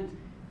came, and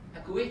a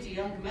Kuwaiti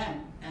young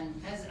man,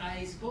 and as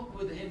I spoke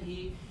with him,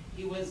 he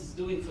was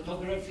doing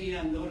photography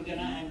and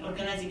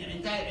organizing an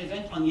entire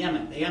event on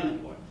Yemen, the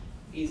Yemen war.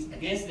 He's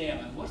against the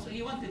Yemen war, so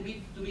he wanted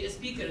me to be a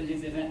speaker in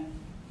his event.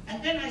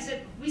 And then I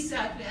said, we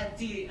sat, we had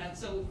tea, and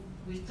so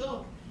we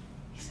talked.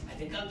 He's a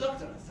medical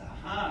doctor. I said,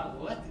 aha,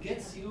 what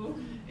gets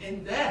you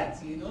in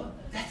that, you know?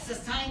 That's a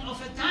sign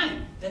of a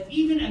time, that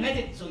even a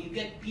medic, so you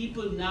get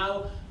people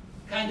now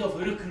kind of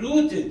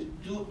recruited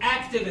to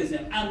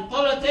activism and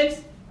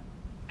politics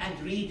and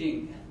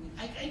reading.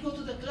 I go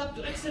to the club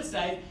to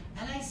exercise,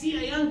 and I see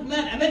a young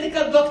man, a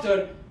medical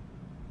doctor,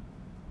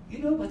 you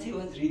know what he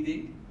was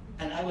reading?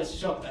 And I was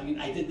shocked. I mean,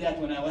 I did that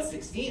when I was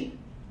 16.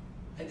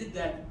 I did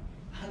that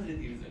 100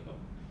 years ago.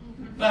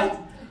 But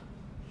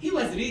he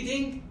was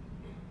reading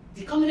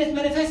the Communist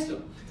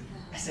Manifesto.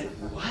 I said,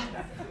 what?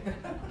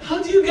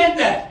 How do you get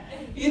that?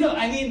 You know,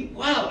 I mean,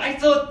 wow, I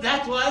thought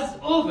that was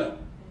over.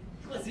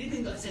 He was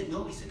reading, I said,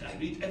 no, he said, I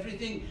read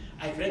everything.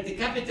 I've read The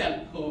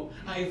Capital. Oh,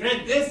 I've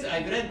read this,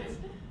 I've read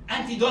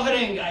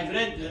Anti-Dohring, I've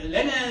read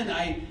Lenin.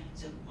 I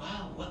said,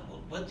 wow,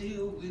 what do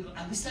you know?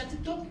 And we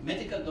started talking,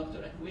 medical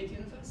doctor at Kuwait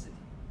University.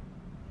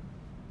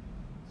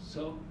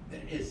 So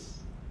there is,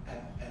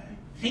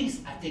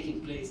 things are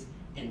taking place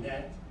in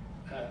that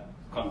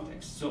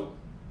context. So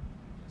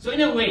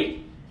in a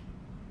way,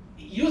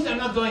 youth are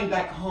not going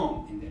back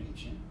home in the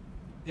region.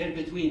 They're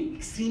between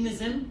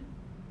extremism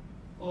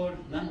or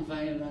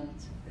non-violent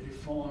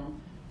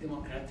reform,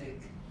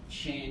 democratic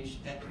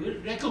change that will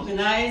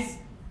recognize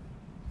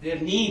their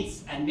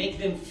needs and make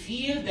them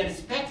feel the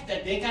respect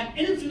that they can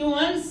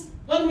influence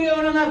one way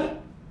or another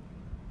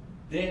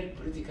their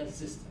political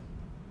system.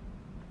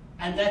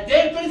 And that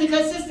their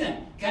political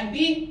system can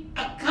be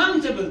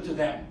accountable to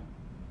them.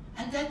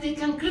 And that they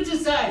can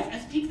criticize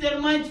and speak their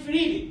mind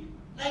freely,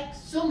 like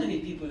so many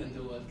people in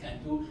the world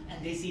can do.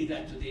 And they see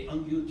that today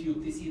on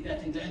YouTube, they see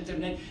that in the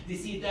internet, they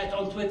see that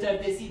on Twitter,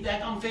 they see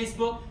that on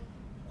Facebook.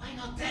 Why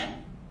not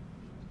them?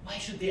 Why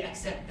should they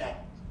accept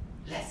that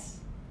less?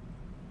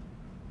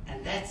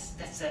 And that's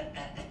a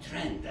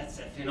trend, that's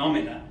a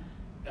phenomena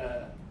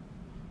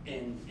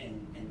in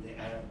the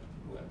Arab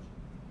world.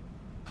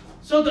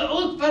 So the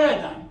old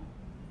paradigm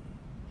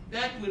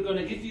that we're going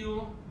to give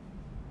you,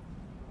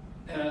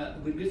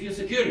 will give you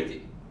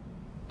security,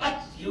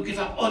 but you give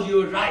up all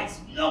your rights,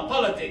 no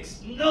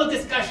politics, no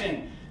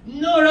discussion,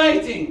 no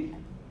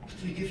writing, but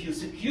we give you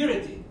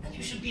security, and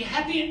You should be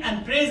happy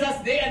and praise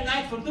us day and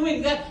night for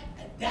doing that.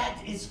 And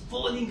that is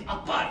falling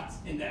apart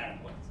in the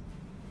Arab world.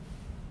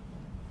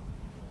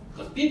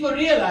 Because people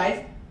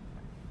realize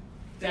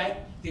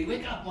that they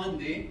wake up one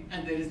day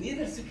and there is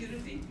neither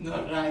security nor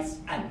rights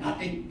and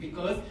nothing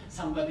because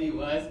somebody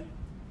was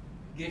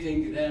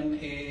giving them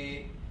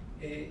the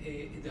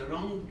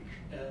wrong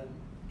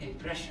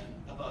impression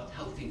about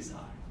how things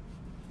are.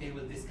 They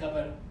will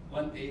discover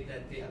one day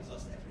that they have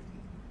lost everything.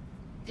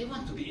 They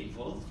want to be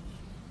involved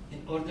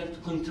in order to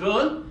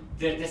control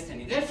their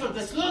destiny. Therefore,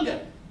 the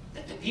slogan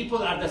that the people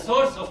are the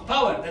source of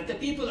power, that the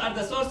people are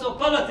the source of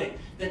politics,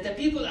 that the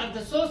people are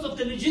the source of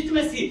the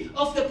legitimacy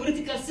of the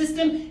political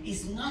system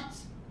is not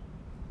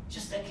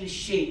just a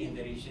cliche in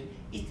the region.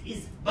 It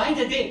is, by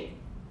the day,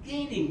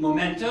 gaining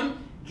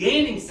momentum,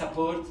 gaining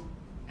support,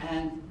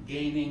 and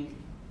gaining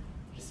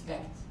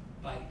respect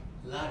by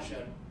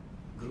larger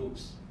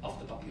groups of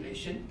the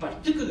population,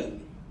 particularly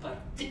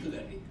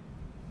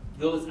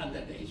those under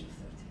the age of 30.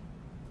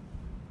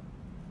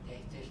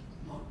 They're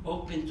more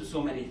open to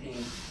so many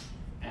things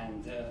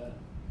and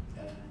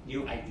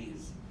new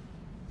ideas.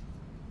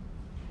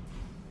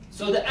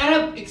 So the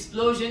Arab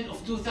explosion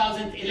of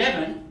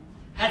 2011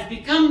 has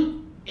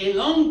become a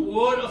long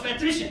war of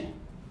attrition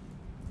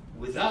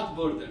without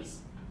borders.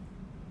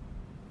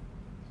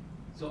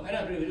 So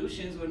Arab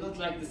revolutions were not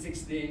like the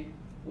Six-Day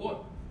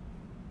War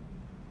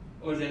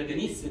or the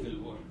Lebanese Civil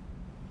War,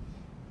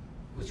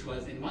 which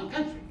was in one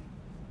country,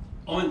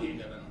 only in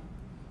Lebanon.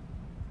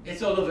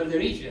 It's all over the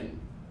region,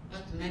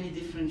 but many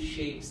different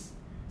shapes,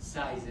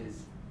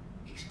 sizes,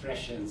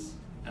 expressions,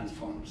 and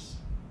forms.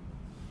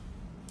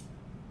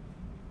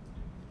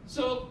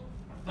 So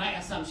my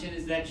assumption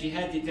is that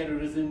jihadi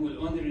terrorism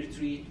will only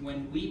retreat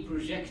when we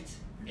project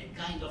a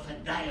kind of a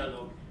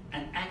dialogue,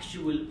 an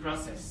actual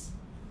process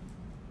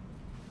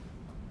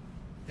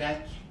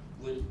that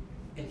will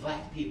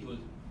invite people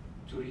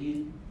to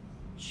real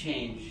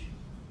change,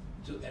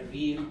 to a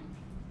real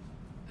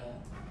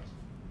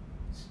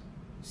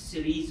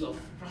series of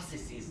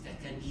processes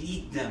that can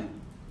lead them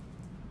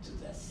to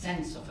the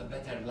sense of a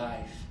better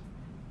life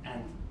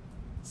and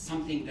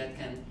something that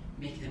can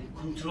make them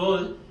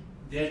control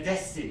their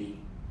destiny.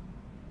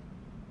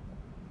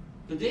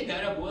 Today, the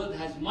Arab world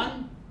has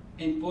one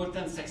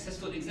important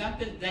successful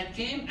example that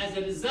came as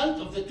a result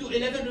of the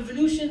 2011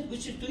 revolution,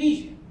 which is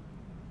Tunisia.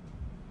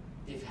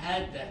 They've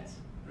had that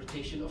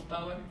rotation of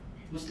power.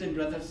 Muslim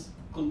brothers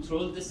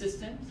controlled the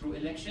system through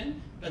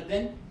election, but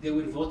then they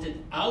were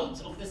voted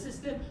out of the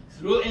system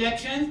through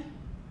elections,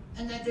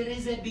 and that there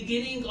is a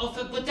beginning of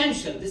a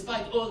potential,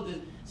 despite all the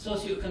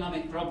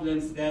socioeconomic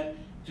problems that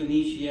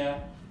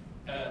Tunisia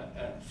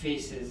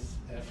faces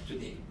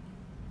today.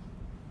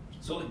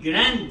 So a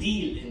grand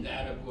deal in the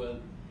Arab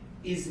world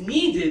is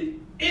needed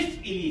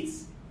if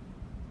elites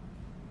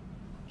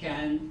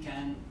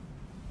can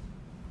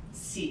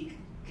seek,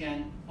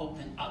 can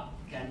open up,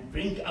 can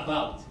bring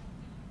about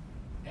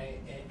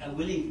a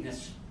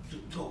willingness to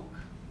talk,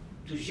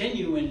 to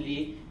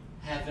genuinely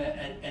have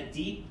a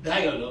deep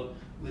dialogue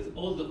with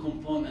all the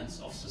components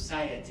of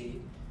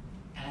society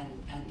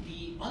and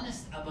be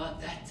honest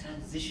about that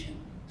transition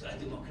to a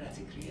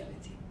democratic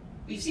reality.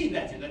 We've seen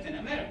that in Latin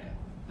America.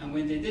 And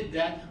when they did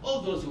that,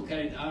 all those who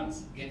carried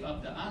arms gave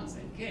up the arms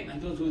and came,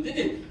 and those who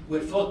didn't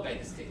were fought by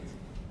the state.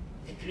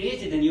 They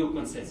created a new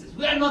consensus.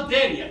 We are not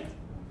there yet.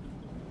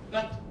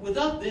 But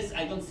without this,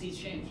 I don't see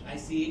change. I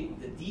see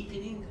the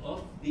deepening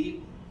of the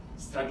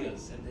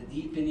struggles and the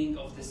deepening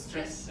of the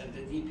stress and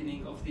the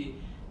deepening of the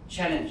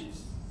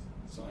challenges.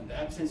 So in the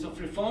absence of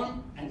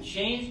reform and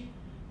change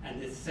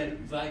and the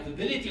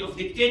survivability of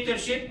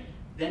dictatorship,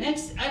 the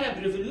next Arab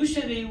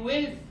revolutionary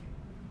wave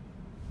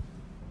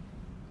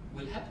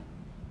will happen.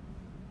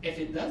 If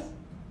it does,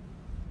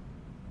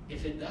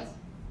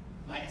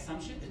 my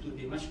assumption, it will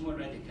be much more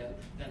radical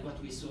than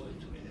what we saw in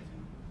 2011.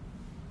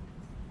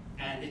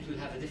 And it will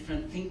have a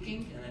different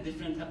thinking and a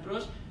different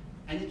approach,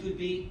 and it will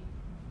be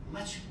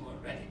much more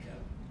radical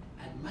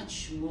and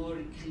much more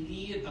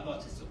clear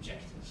about its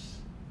objectives.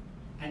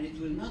 And it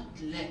will not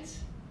let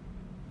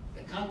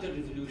the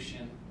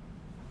counter-revolution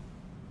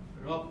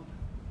rob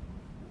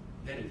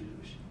the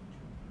revolution.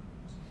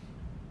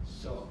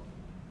 So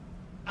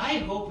I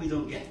hope we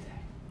don't get there.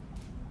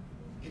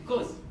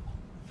 Because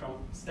from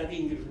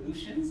studying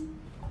revolutions,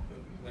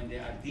 when they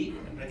are deep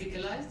and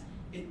radicalized,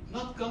 it's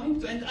not going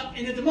to end up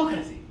in a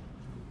democracy.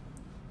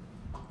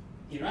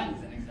 Iran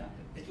is an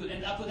example. It will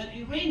end up with an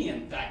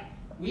Iranian type.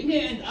 We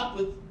may end up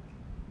with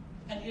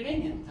an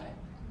Iranian type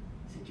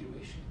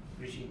situation,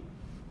 regime,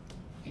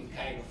 in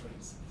Cairo, for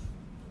instance.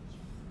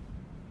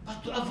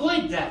 But to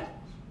avoid that,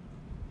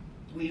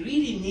 we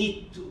really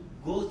need to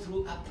go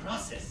through a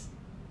process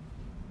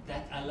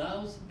that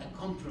allows a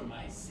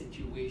compromise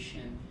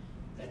situation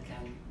that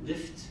can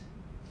lift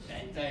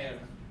the entire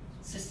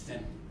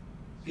system,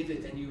 give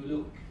it a new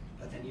look,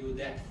 but a new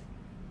depth,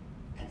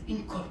 and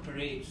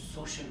incorporate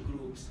social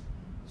groups,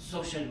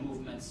 social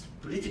movements,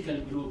 political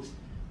groups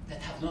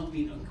that have not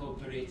been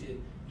incorporated,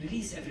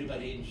 release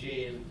everybody in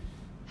jail,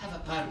 have a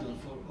pardon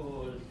for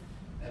all,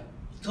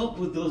 talk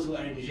with those who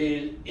are in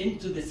jail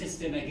into the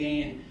system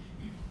again,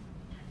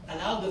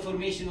 allow the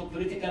formation of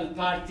political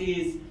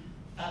parties,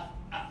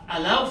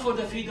 allow for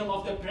the freedom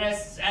of the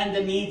press and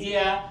the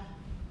media,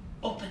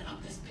 open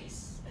up the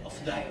space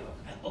of dialogue,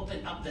 and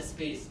open up the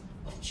space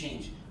of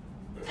change,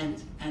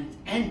 and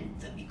end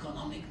the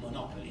economic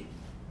monopoly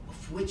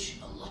of which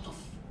a lot of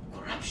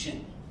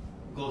corruption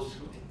goes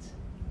through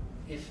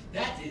it. If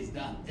that is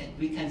done, then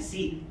we can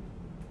see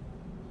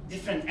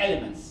different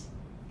elements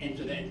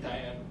into the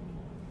entire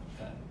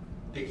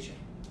picture.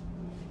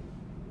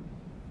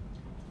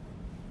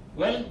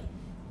 Well,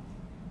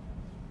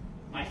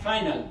 my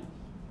final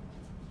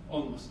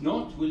almost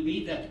note will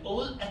be that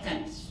all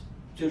attempts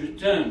to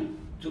return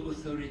to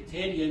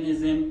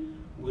authoritarianism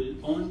will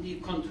only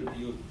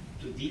contribute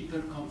to deeper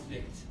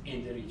conflict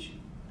in the region.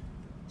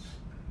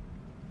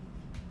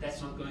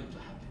 That's not going to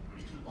happen.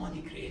 It will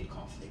only create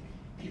conflict.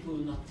 People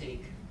will not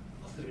take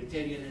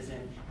authoritarianism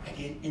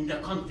again in the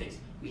context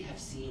we have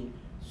seen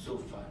so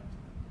far.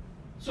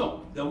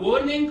 So, the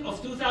warning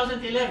of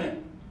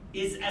 2011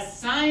 is a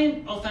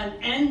sign of an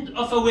end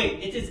of a way.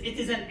 It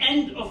is an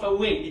end of a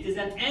way. It is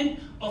an end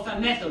of a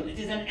method. It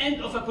is an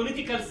end of a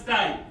political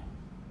style.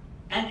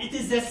 And it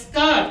is the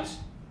start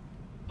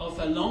of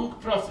a long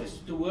process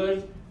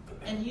toward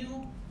a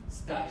new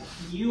style,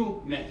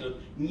 new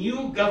method,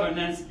 new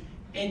governance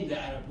in the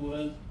Arab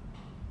world.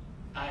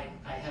 I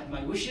have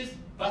my wishes,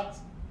 but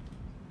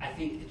I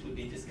think it will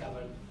be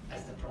discovered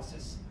as the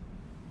process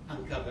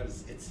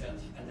uncovers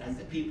itself and as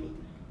the people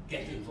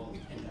get involved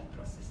in that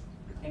process.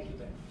 Thank you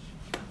very much.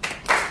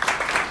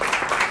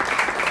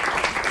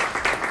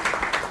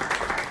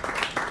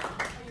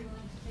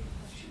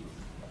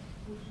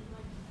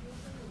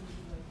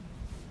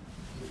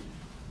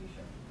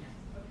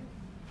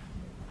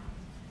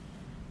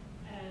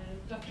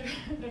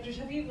 Dr.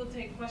 Shafeeq will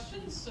take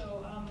questions,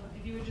 so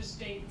if you would just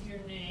state your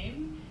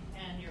name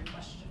and your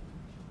question.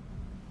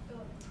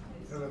 Philip,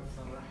 please. Philip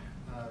Farah.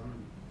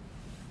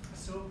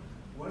 So,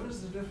 what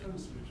is the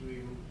difference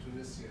between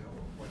Tunisia,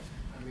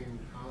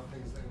 how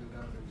things ended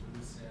up in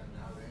Tunisia and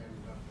how they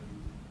ended up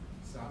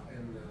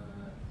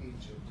in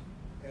Egypt?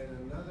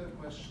 And another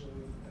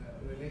question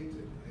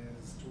related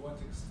is, to what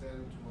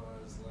extent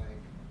was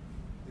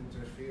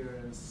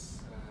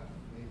interference,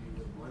 maybe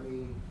with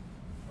money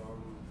from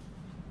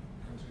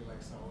a country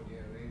like Saudi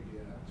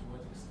Arabia, to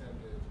what extent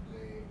did it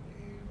play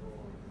a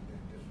role in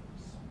that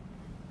difference?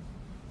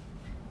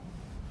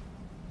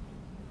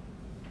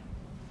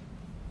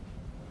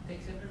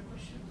 Take several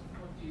questions.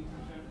 What do you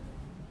prefer?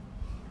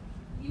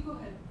 You go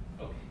ahead.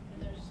 Okay.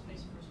 And there's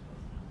space for us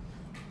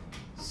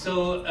both.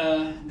 So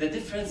the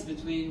difference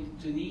between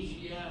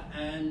Tunisia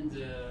and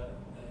the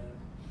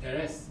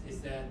rest is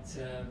that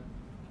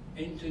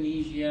in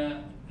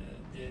Tunisia,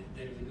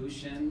 the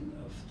revolution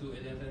of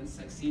 2011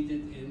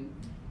 succeeded in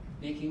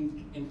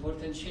making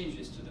important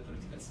changes to the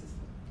political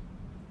system.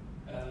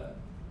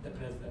 The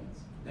president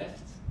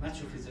left,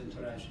 much of his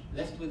entourage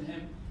left with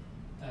him,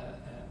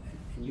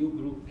 a new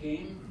group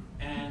came,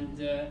 and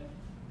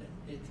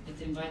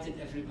it invited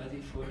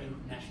everybody for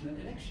a national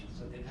election.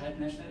 So they've had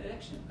national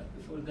election, but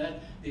before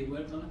that they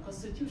worked on a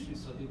constitution.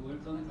 So they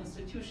worked on a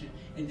constitution.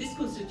 In this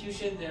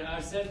constitution there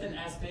are certain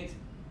aspects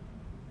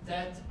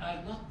that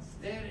are not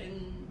there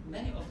in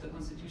many of the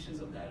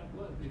constitutions of the Arab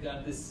world,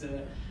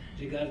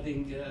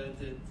 regarding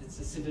the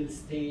civil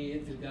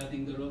state,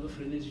 regarding the role of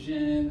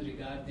religion,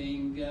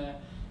 regarding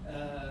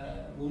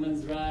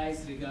women's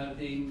rights,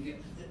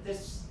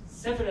 there's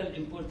several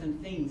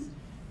important things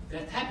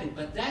that happened.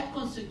 But that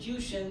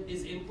constitution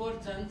is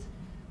important,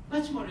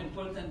 much more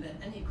important than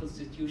any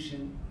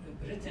constitution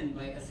written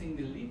by a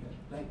single leader.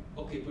 Like,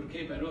 okay,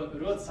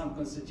 Bourguiba wrote some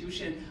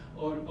constitution,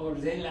 or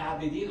Zayn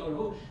al-Abidin, or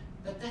who,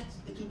 but that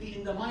it will be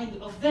in the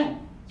mind of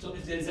them. So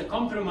if there is a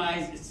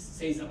compromise, it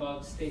says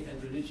about state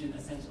and religion,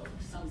 a sense of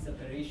some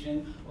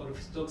separation, or if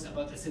it talks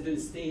about a civil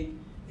state,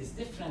 it's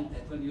different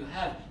than when you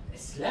have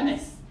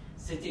Islamists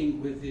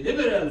sitting with the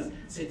liberals,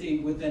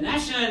 sitting with the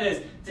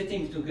nationalists,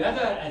 sitting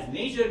together as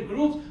major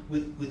groups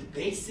with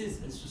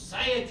bases in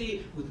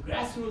society, with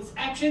grassroots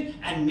action,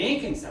 and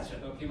making such a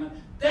document.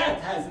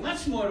 That has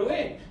much more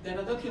weight than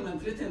a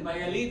document written by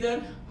a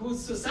leader whose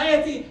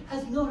society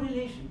has no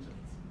relation to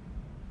it.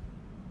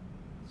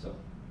 So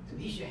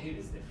Tunisia here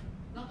is different.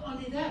 Not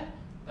only that,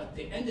 but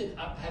they ended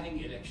up having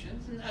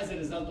elections, and as a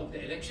result of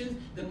the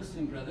elections, the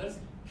Muslim Brothers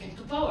came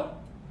to power.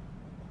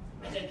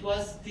 And it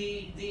was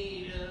the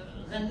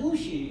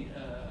Ghannouchi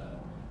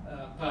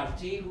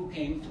party who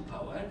came to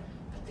power,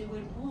 but they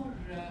were more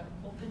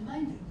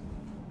open-minded.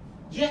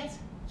 Yet,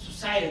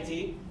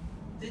 society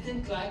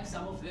didn't like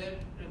some of their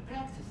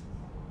practices.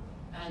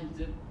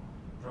 And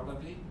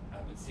probably, I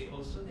would say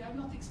also, they are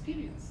not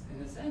experienced,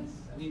 in a sense.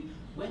 I mean,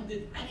 when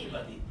did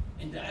anybody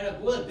in the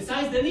Arab world,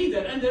 besides the leader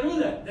and the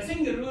ruler, the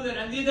single ruler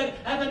and leader,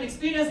 have an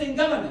experience in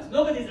governance?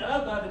 Nobody is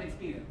allowed to have an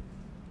experience.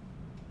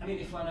 I mean,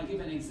 if I want to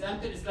give an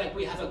example, it's like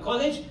we have a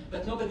college,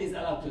 but nobody is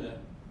allowed to learn.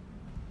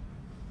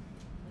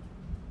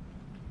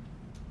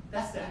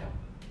 That's the Arab.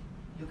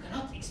 You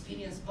cannot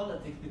experience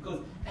politics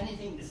because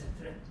anything is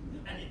a threat,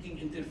 anything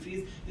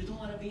interferes. You don't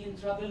want to be in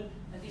trouble,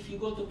 and if you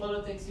go to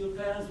politics, your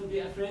parents will be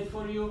afraid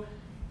for you.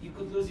 you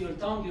could lose your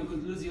tongue, you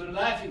could lose your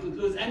life, you could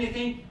lose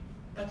anything.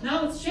 But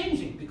now it's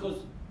changing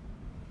because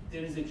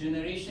there is a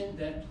generation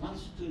that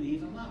wants to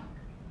leave a mark.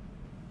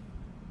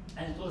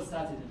 And it all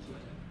started in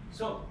 2011.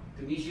 So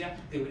Tunisia,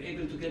 they were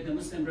able to get the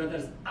Muslim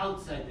Brothers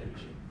outside the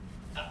regime,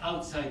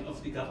 outside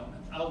of the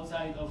government,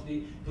 outside of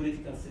the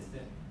political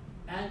system.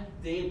 And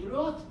they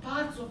brought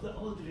parts of the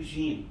old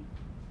regime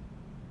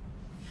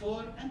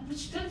and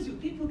which tells you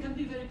people can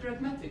be very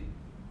pragmatic.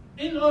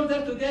 In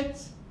order to get,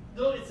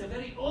 though it's a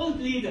very old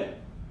leader,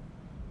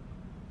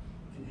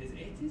 in his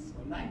 80s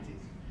or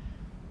 90s,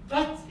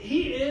 but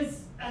he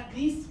is at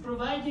least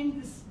providing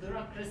this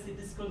bureaucracy,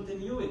 this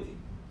continuity.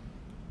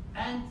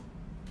 And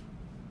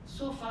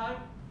so far,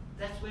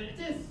 that's where it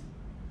is.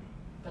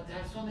 But there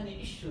are so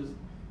many issues.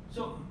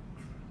 So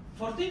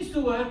for things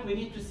to work, we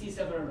need to see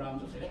several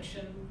rounds of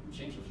election,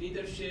 change of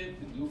leadership,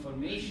 new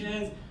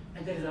formations,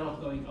 and there is a lot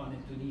going on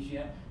in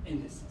Tunisia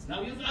in this sense.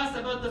 Now, you've asked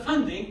about the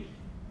funding.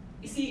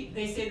 You see,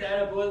 they say the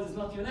Arab world is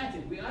not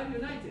united. We are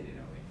united in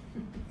a way.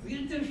 We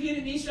interfere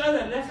in each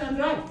other, left and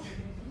right.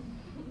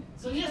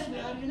 So yes, we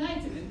are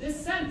united in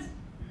this sense.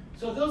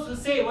 So those who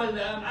say, well,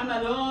 I'm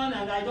alone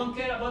and I don't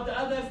care about the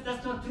others,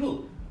 that's not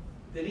true.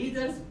 The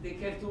leaders, they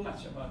care too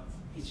much about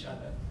each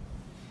other.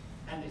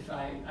 And if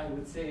I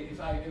would say,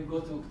 if I go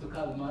to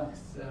Karl Marx,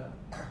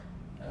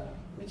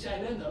 which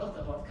I learned a lot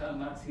about Karl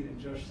Marx here in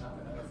Georgetown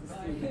when I was a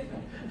student.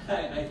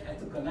 I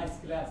took a nice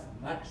class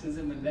on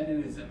Marxism and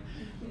Leninism.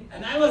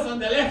 And I was on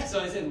the left,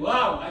 so I said,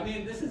 wow, I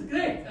mean, this is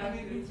great. I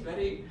mean, it's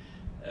very,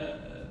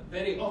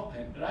 very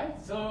open, right?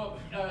 So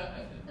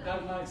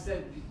Karl Marx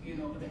said, you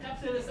know, the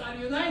capitalists are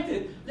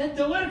united. Let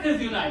the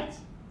workers unite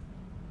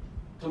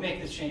to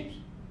make the change.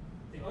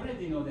 They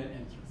already know their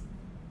interest.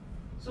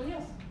 So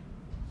yes,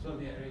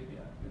 Saudi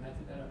Arabia,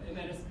 United Arab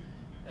Emirates,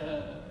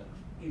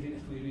 even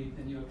if we read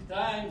the New York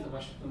Times, the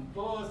Washington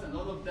Post, and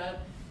all of that,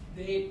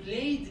 they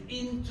played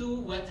into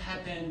what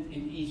happened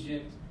in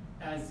Egypt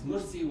as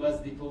Morsi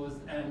was deposed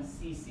and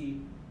Sisi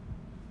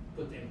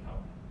put in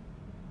power.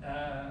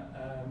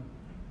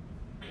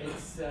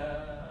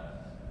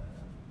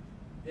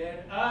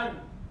 There are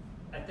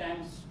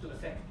attempts to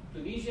affect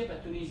Tunisia,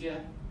 but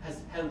Tunisia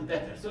has held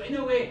better. So in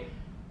a way,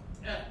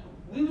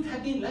 we would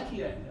have been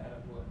luckier in the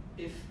Arab world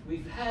if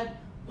we've had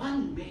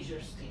one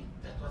major state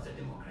that was a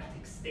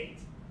democratic state.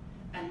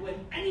 And when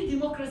any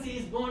democracy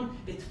is born,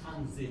 it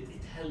funds it,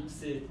 it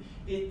helps it,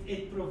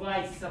 it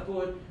provides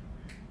support.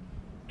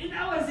 In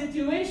our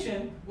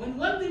situation, when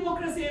one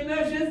democracy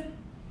emerges,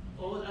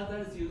 all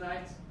others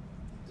unite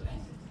to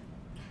end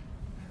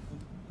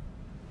it.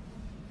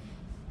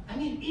 I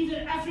mean,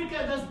 even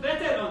Africa does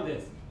better on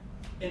this.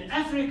 In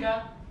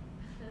Africa,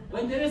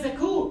 when there is a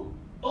coup,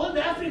 all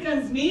the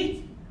Africans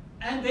meet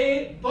and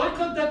they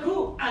boycott the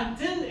coup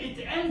until it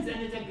ends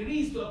and it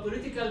agrees to a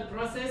political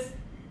process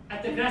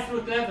at the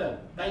grassroots level,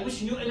 by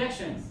which new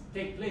elections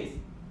take place.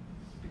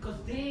 Because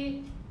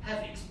they have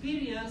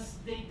experience,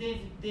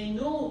 they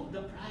know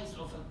the price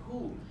of a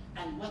coup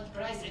and what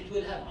price it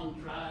will have on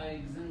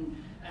tribes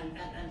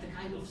and the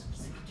kind of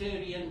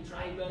sectarian,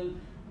 tribal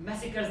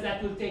massacres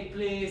that will take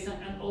place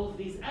and all of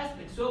these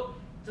aspects. So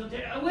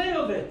they're aware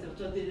of it.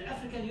 So the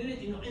African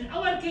unity, you know, in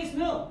our case,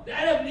 no. The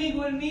Arab League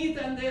will meet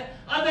and the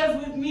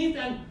others will meet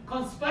and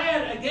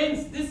conspire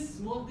against this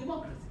small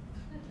democracy.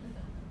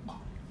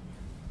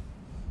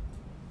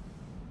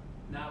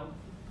 Now,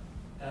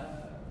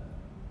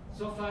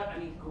 so far, I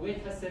mean,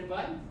 Kuwait has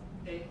survived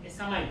a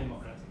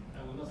semi-democratic.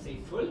 I will not say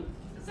full,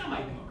 a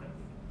semi-democratic.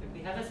 But we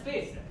have a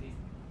space, at least.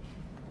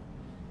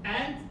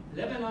 And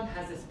Lebanon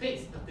has a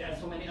space, but there are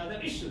so many other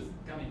issues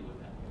coming with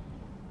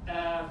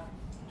that.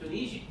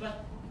 Tunisia,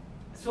 but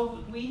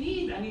so we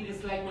need, I mean,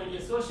 it's like when the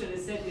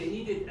socialists said they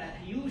needed a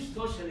huge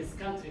socialist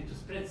country to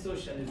spread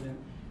socialism.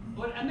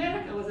 Or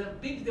America was a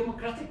big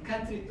democratic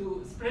country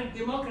to spread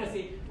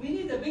democracy. We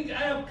need a big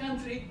Arab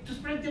country to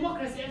spread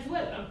democracy as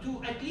well, or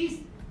to at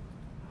least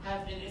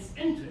have in its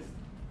interest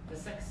the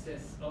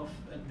success of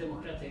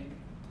democratic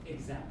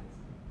examples.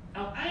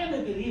 Now, I am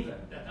a believer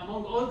that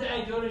among all the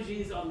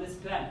ideologies on this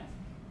planet,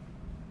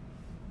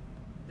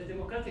 the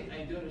democratic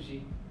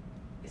ideology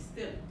is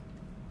still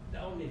the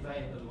only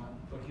viable one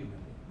for human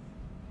beings.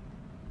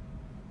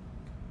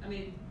 I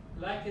mean,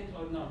 like it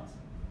or not,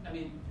 I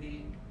mean,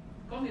 the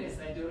communist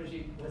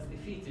ideology was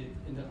defeated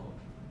in the court.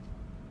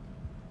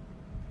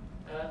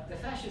 The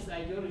fascist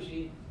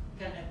ideology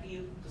can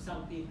appeal to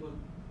some people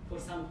for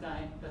some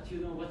time, but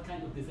you know what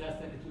kind of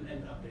disaster it will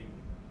end up bringing.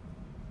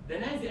 The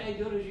Nazi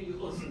ideology, you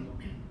also know.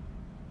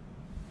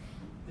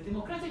 The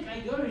democratic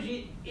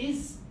ideology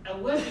is a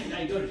working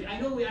ideology. I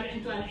know we are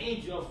into an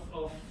age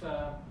of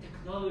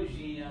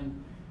technology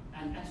and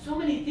so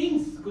many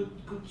things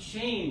could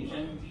change,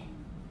 and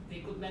they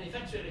could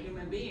manufacture a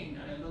human being,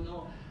 I don't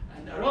know,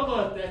 and a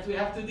robot that we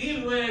have to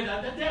deal with, and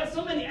that there are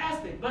so many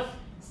aspects. But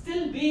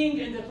still being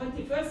in the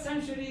 21st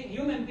century,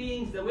 human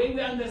beings, the way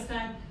we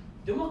understand,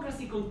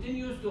 democracy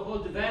continues to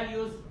hold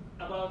values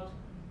about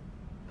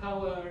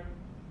power,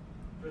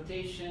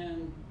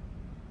 rotation,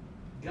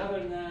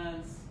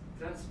 governance,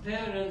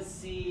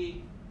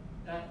 transparency,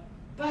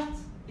 but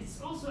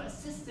it's also a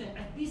system,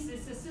 at least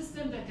it's a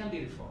system that can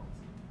be reformed.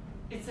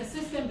 It's a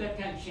system that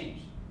can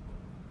change.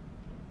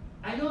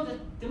 I know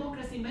that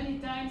democracy many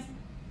times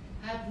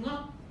have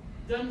not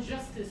done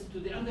justice to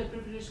the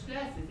underprivileged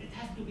classes. It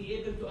has to be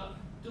able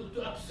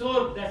to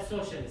absorb that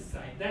socialist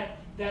side,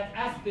 that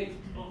aspect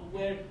of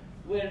where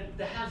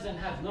the haves and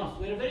have-nots,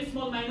 where a very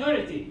small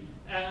minority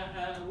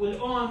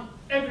will own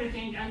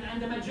everything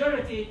and the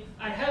majority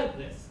are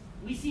helpless.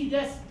 We see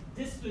this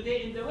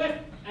today in the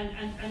West,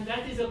 and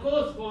that is a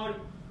cause for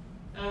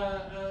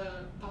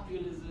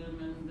populism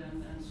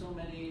and so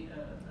many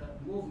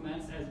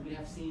movements, as we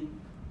have seen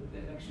with the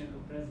election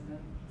of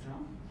President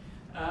Trump.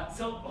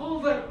 So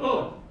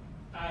overall,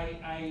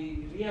 I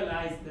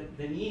realized that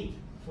the need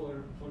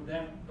for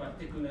that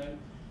particular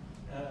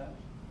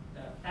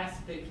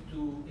aspect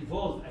to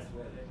evolve as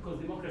well, because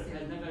democracy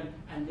has never,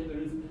 and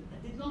liberalism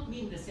did not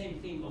mean the same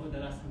thing over the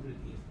last 100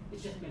 years.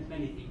 It just meant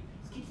many things.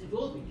 It keeps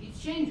evolving, keeps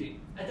changing,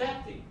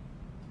 adapting.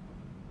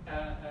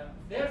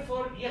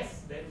 Therefore,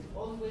 yes, there is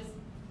always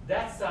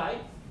that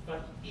side,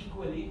 but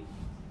equally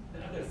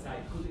the other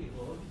side could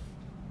evolve,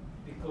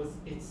 because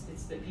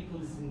it's the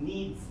people's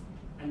needs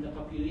and the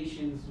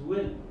population's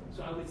will.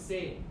 So I would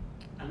say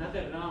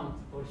another round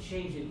or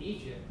change in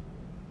Egypt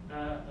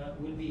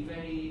will be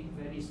very,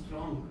 very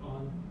strong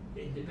on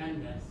the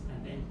independence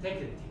and the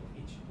integrity of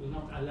Egypt. Will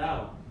not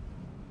allow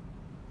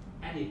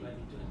anybody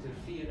to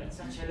interfere at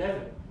such a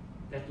level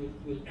that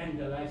will end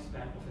the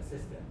lifespan of a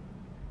system.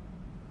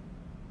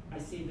 I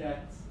see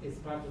that is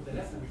part of the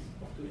lessons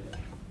of 211.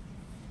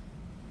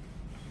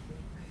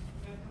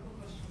 We have a couple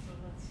questions, so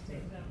let's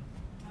take them.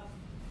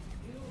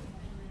 You,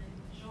 and then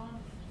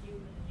Jean, and you,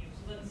 and then you.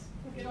 So let's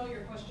get all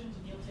your questions,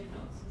 and you'll take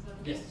notes. Is that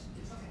okay? Yes.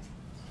 Okay.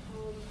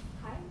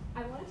 Hi.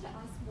 I wanted to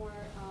ask more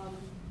on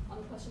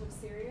the question of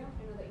Syria.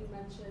 I know that you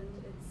mentioned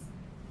it's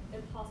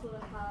impossible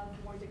to have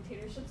more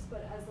dictatorships,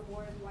 but as the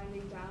war is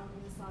winding down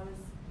and Assad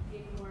is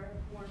gaining more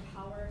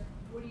power,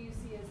 what do you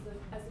see as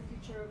the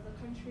future of the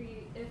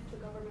country, if the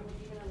government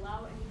would even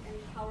allow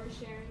any power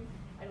sharing?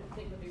 I don't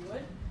think that they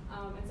would.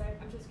 And so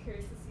I'm just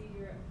curious to see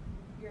your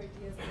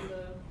ideas on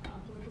the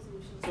political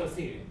solutions. So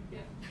Syria. Yeah.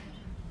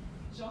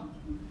 Jean?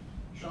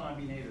 Jean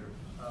Abinader.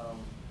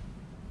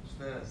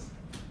 Says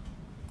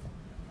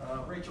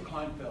Rachel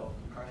Kleinfeld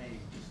from Carnegie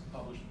just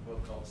published a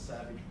book called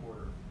Savage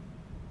Border,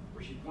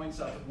 where she points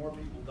out that more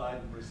people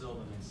died in Brazil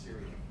than in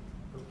Syria.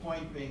 The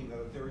point being that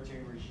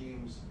authoritarian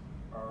regimes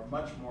are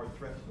much more a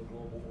threat to the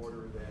global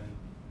order than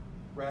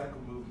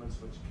radical movements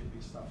which can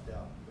be snuffed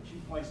out. But she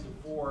points to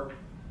four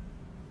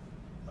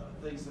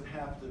things that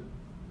have to,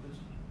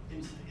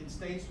 in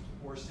states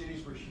or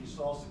cities where she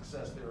saw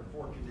success, there are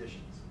four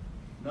conditions,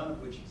 none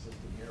of which exist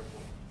in the Arab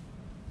world.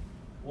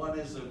 One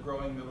is a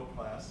growing middle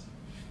class,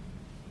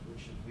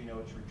 which we know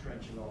is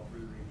retrenched in all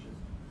three regions.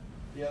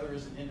 The other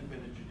is an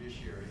independent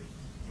judiciary,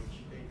 which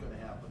ain't going to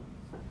happen.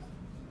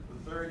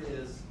 The third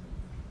is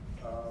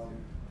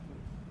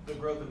the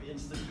growth of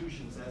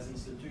institutions as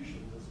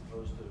institutions, as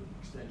opposed to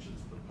extensions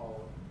of the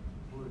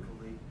political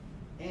elite.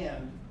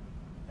 And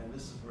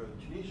this is where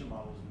the Tunisian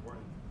model is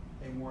important,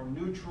 a more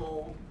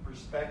neutral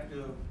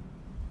perspective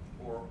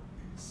or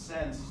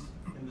sense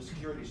in the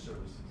security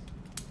services,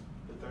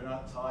 that they're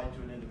not tied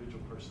to an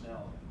individual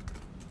personality.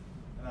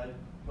 And I'd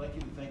like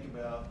you to think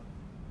about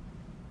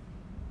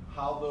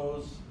how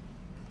those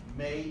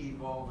may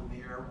evolve in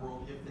the Arab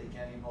world, if they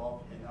can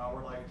evolve in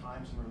our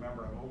lifetimes. And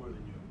remember, I'm older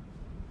than you.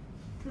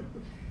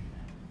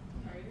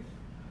 Are you?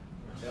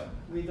 Yep.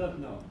 We don't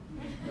know.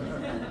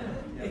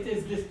 It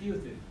is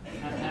disputed.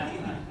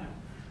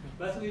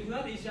 But we've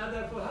known each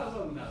other for how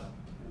long now?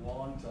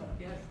 Long time.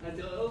 Yes, and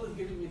they're always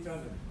giving me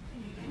trouble.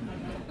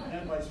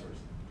 And vice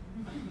versa.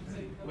 So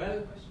you go Well-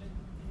 with the question.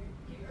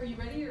 Are you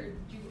ready, or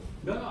do you?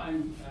 No,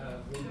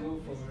 we'll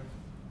go for.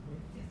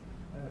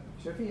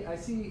 Shafeeq,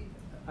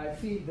 I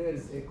feel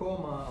there's a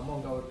coma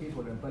among our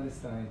people in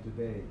Palestine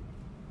today,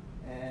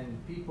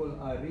 and people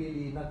are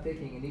really not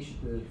taking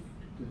initiative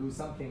to do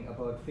something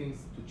about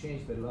things to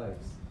change their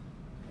lives.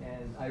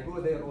 And I go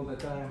there all the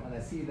time, and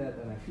I see that,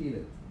 and I feel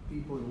it.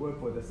 People work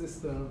for the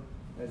system,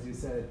 as you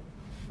said,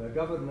 the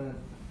government,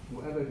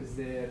 whoever is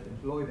there,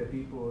 employ the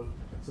people,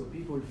 so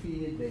people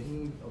feel the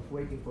need of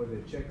waiting for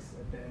their checks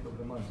at the end of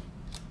the month.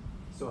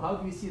 So how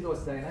do you see those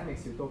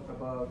dynamics you talked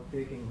about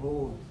taking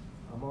hold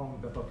among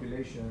the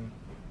population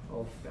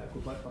of the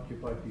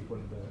occupied people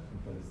in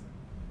Palestine?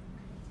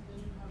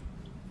 Did you have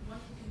one?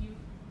 Do you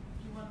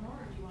want more,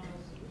 or do you want to?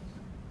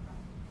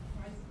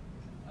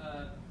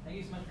 Thank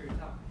you so much for your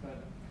talk.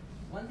 But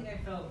one thing I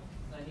felt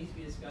that needs to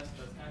be discussed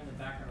was kind of the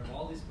background of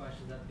all these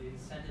questions, that the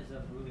incentives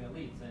of ruling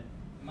elites. And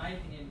in my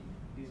opinion,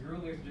 these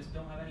rulers just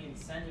don't have any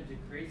incentive to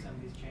create some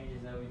of these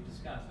changes that we've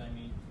discussed. I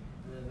mean,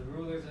 the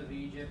rulers of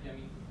Egypt, I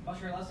mean,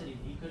 Bashar al-Assad,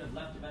 he could have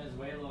left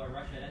Venezuela or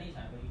Russia at any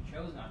time, but he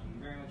chose not to. He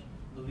very much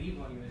believed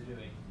what he was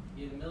doing.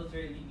 The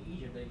military elite in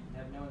Egypt, they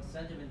have no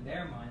incentive in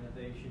their mind that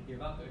they should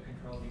give up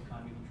control of the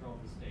economy, control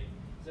of the state.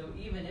 So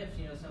even if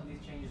some of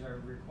these changes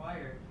are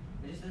required,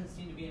 there just doesn't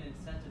seem to be an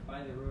incentive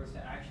by the rulers to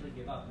actually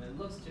give up. And it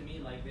looks to me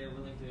like they're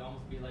willing to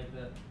almost be like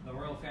the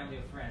royal family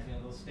of France. You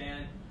know, they'll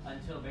stand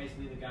until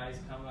basically the guys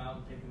come out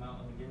and take them out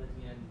on the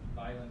guillotine and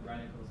violent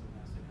radicalism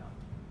has to come.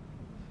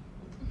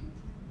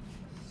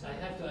 So I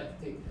have to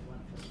take that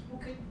one first.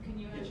 Okay, can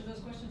you answer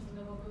those questions and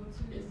then we'll go to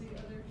Yes. the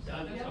others? The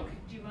others? Yeah. Okay.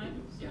 Do you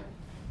mind? Yeah.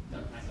 No,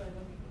 I- Sorry,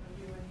 let me,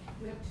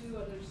 we have two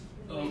others.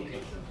 in Okay,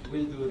 waiting, so-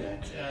 we'll do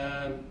that.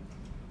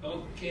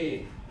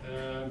 Okay,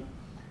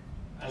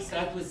 I'll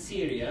start with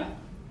Syria.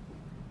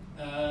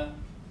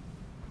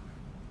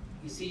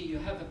 You see, you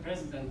have a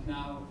president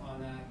now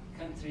on a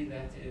country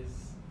that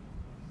is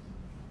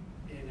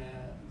in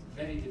a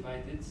very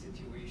divided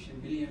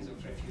situation, millions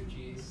of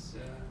refugees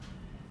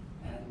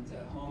and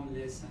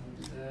homeless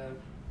and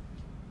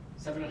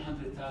several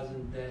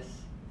 100,000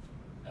 deaths.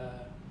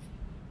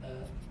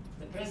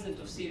 The president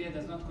of Syria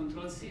does not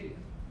control Syria.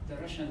 The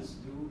Russians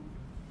do,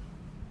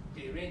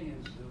 the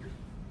Iranians do,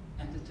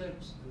 and the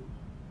Turks do.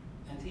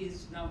 And he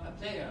is now a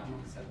player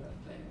among several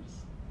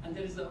players. And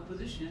there is the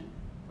opposition,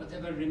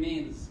 whatever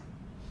remains.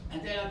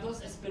 And there are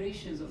those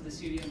aspirations of the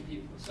Syrian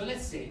people. So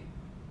let's say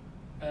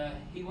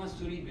he wants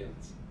to rebuild.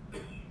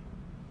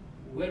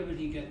 Where will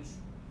he get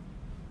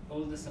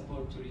all the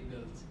support to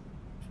rebuild?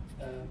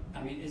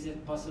 I mean, is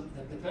it possible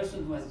that the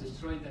person who has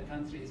destroyed the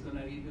country is going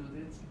to rebuild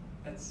it?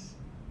 That's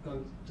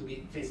going to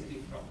face a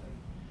big problem.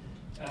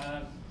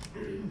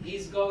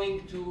 He's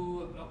going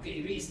to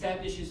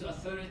reestablish his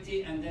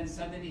authority, and then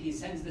suddenly he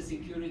sends the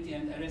security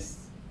and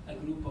arrests a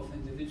group of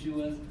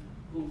individuals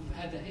who've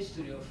had a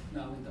history of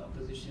now in the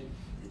opposition.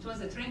 It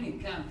was a training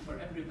camp for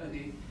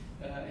everybody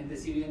in the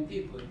Syrian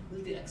people.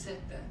 Will they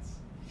accept that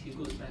if he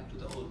goes back to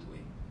the old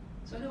way?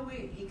 So in a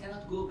way, he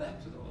cannot go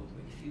back to the old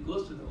way. If he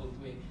goes to the old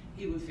way,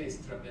 he will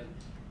face trouble.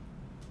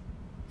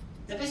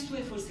 The best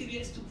way for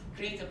Syria is to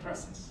create a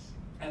process,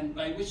 and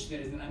by which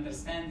there is an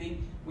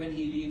understanding when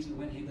he leaves and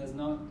when he does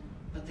not.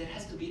 But there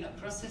has to be a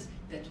process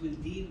that will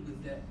deal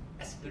with the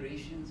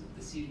aspirations of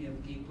the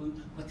Syrian people,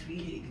 what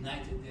really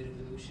ignited the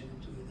revolution in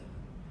 2011.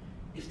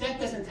 If that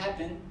doesn't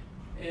happen,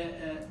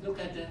 look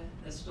at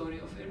the story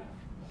of Iraq.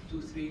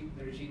 2-3,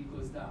 the regime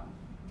goes down.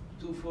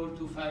 2-4,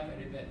 2-5, a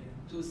rebellion.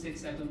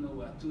 2-6, I don't know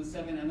what.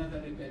 2-7,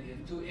 another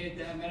rebellion. 2-8,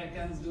 the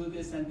Americans do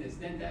this and this.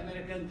 Then the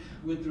Americans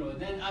withdraw.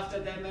 Then after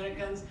the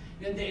Americans,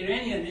 then the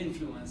Iranian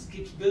influence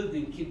keeps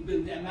building,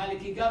 the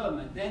Maliki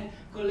government. Then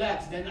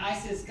collapse. Then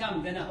ISIS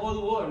come. Then a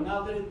whole war.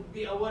 Now there will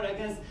be a war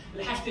against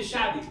al-Hashd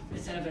al-Sha'bi.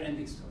 It's a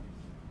never-ending story.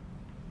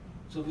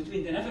 So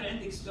between the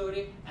never-ending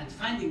story and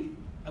finding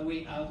a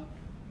way out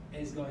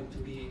is going to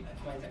be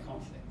quite a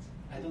conflict.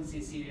 I don't see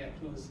Syria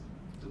close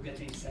to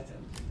getting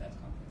settled in that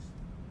context.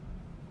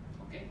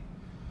 Okay?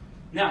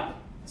 Now,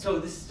 so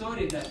the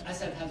story that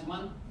Assad has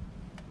won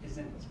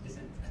isn't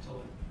at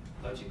all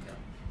logical.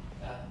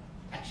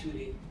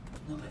 Actually,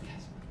 nobody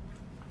has won.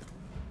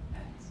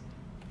 And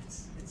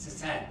it's a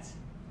sad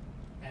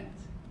end.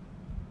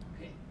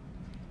 Okay?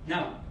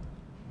 Now,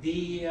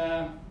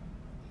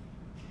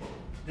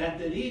 that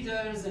the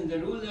leaders and the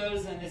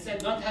rulers and Assad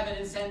don't have an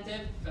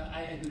incentive,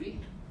 I agree.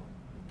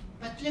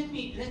 But let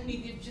me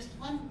give just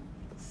one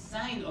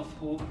sign of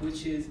hope,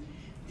 which is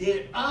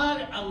there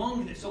are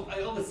among the, so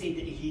I always say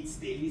the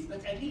elites,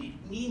 but I really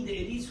mean the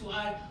elites who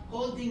are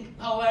holding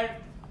power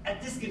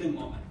at this given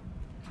moment.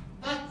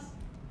 But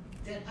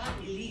there are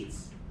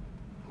elites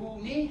who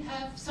may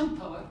have some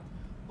power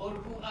or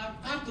who are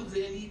part of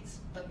the elites,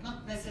 but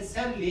not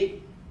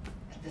necessarily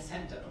at the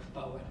center of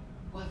power,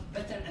 who have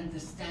better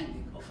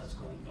understanding of what's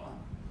going on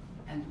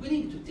and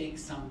willing to take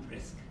some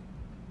risk.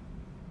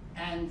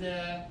 And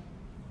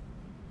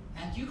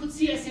you could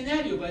see a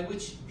scenario by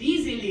which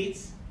these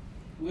elites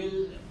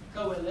will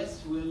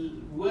coalesce, will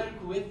work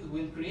with,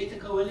 will create a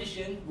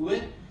coalition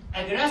with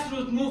a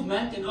grassroots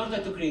movement in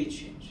order to create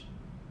change.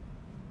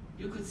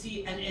 You could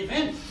see an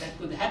event that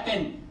could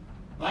happen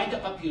by the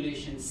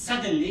population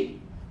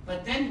suddenly,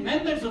 but then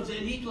members of the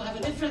elite who have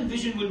a different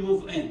vision will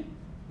move in.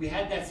 We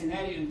had that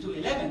scenario in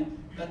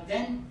 2011, but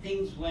then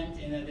things went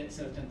in a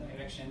certain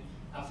direction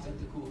after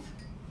the coup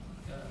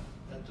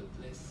that took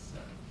place.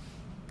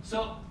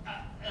 So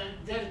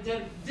there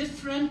are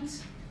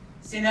different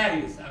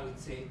scenarios, I would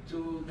say,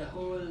 to the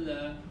whole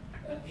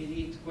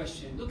elite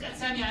question. Look at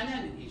Sami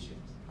Anan in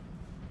Egypt.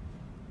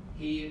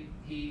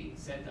 He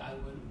said, I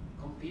will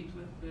compete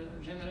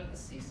with General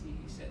Assisi.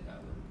 He said, I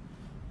will.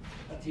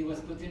 But he was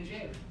put in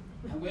jail.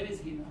 And where is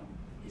he now?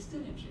 He's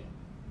still in jail.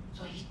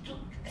 So he took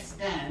a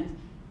stand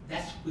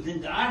that's within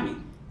the army.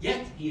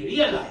 Yet he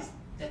realized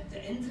that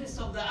the interest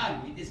of the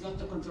army is not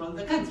to control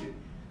the country,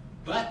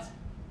 but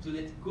to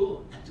let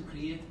go and to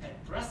create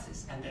a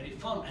process and a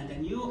reform and a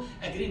new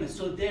agreement.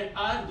 So there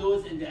are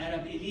those in the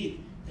Arab elite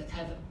that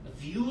have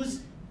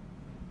views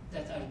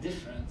that are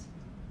different,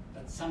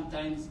 but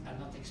sometimes are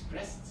not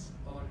expressed,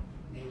 or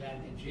they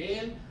land in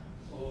jail,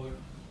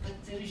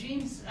 but the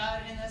regimes are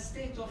in a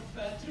state of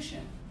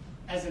attrition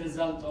as a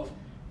result of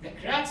the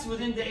cracks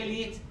within the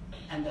elite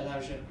and the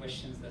larger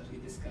questions that we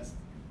discussed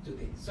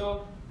today.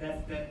 So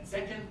that's the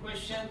second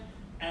question,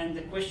 and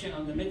the question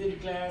on the middle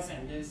class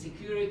and the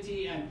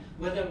security and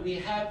whether we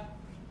have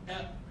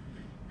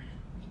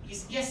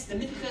yes, the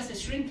middle class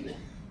is shrinking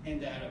in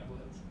the Arab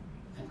world,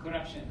 and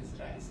corruption is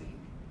rising.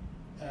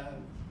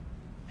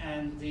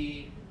 And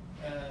the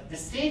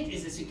state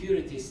is a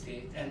security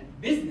state, and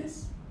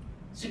business,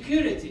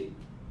 security,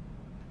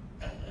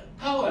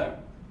 power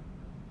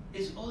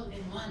is all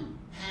in one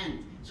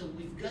hand. So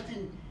we've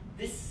gotten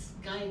this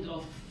kind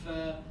of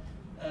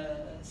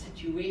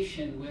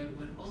situation where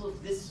all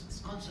of this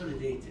is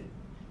consolidated.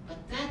 But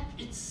that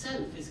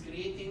itself is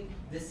creating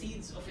the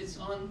seeds of its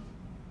own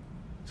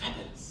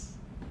troubles.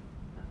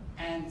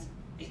 And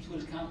it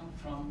will come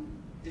from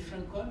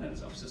different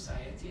corners of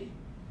society.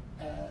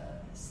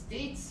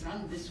 States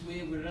run this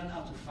way will run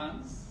out of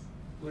funds,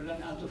 will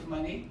run out of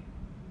money,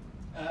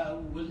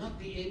 will not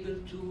be able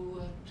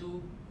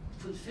to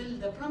fulfill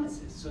the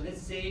promises. So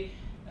let's say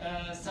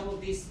some of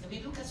these, I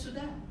mean, look at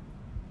Sudan.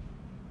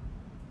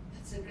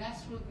 That's a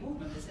grassroots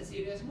movement, that's a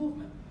serious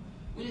movement.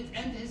 Will it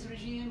end his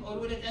regime, or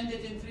will it end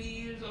it in 3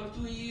 years or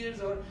 2 years,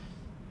 or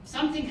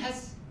something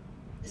has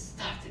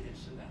started in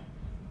Sudan?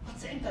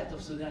 What's the impact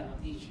of Sudan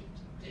on Egypt?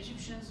 The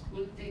Egyptians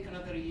will take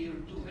another year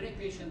or two, very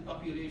patient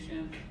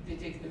population, they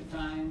take their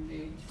time,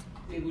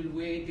 they will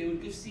wait, they will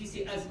give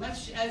Sisi as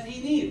much as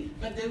he needs,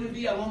 but there will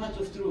be a moment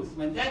of truth.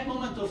 When that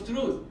moment of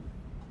truth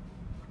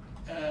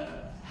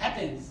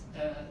happens,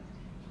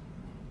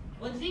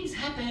 when things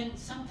happen,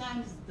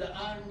 sometimes the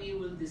army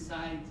will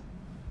decide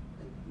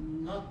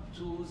not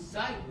to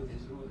side with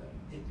his ruler.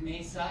 It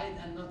may side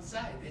and not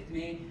side. It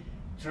may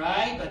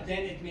try, but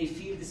then it may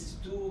feel this is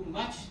too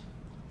much.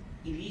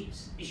 Elite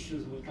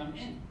issues will come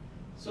in.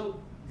 So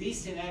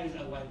these scenarios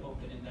are wide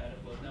open in the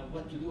Arab world. Now,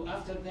 what to do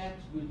after that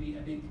will be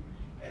a big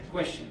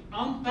question.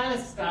 On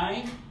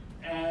Palestine,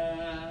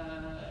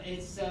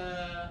 it's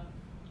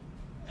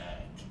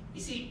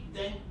you see,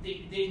 the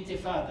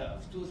Intifada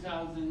of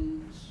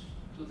 2000,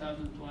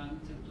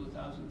 2001 till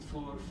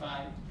 2004,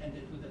 5,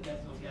 ended with the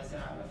death of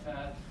Yasser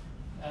Arafat,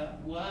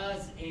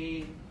 was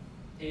a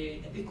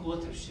big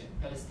watershed.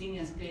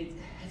 Palestinians paid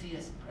the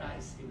heaviest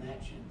price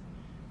imagined.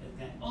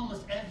 Then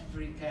almost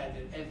every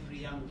cadre, every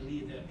young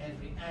leader,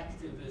 every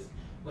activist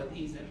was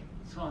either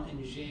thrown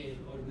in jail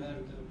or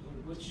murdered or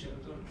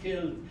butchered or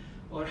killed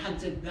or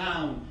hunted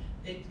down.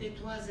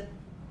 It was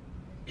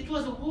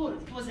a war.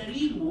 It was a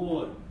real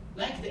war,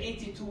 like the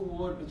 '82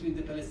 war between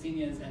the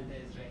Palestinians and the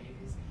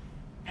Israelis.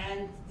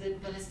 And the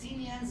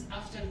Palestinians,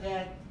 after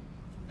that,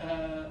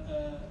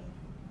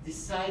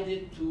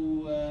 decided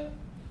to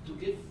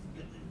give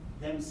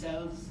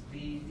themselves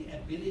the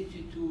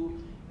ability to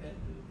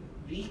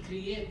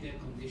recreate their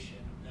condition.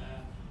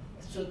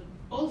 So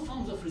all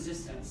forms of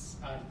resistance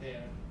are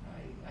there.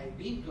 I've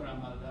been to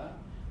Ramallah,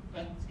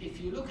 but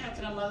if you look at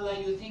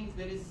Ramallah, you think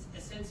there is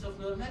a sense of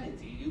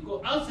normality. You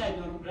go outside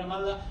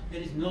Ramallah,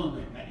 there is no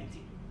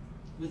normality.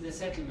 With the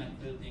settlement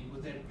building,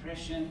 with the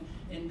repression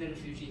in the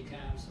refugee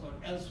camps or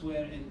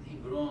elsewhere in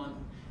Hebron,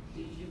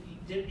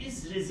 there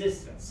is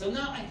resistance. So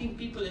now I think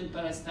people in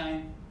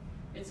Palestine,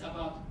 it's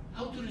about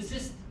how to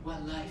resist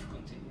while life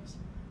continues.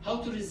 How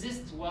to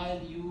resist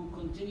while you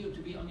continue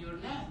to be on your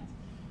land,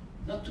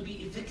 not to be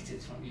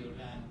evicted from your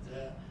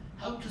land.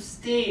 How to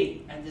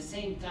stay at the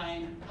same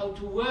time, how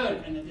to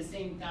work and at the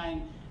same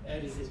time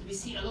resist. We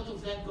see a lot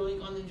of that going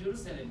on in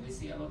Jerusalem. We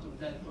see a lot of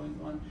that going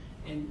on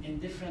in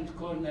different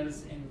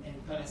corners in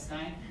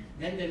Palestine.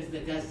 Then there is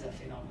the Gaza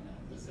phenomenon.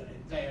 There's an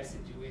entire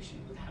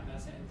situation with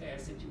Hamas, an entire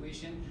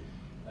situation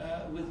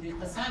with the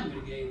Qassam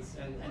brigades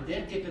and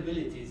their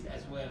capabilities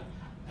as well.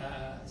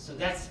 So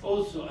that's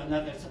also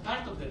another, it's a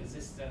part of the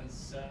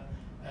resistance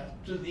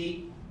to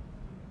the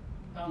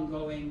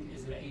ongoing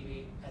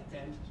Israeli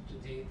attempt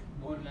to take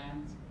more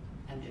land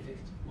and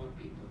evict more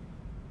people.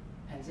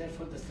 And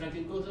therefore the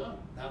struggle goes on.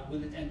 Now,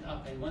 will it end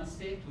up in one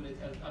state? Will it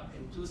end up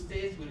in 2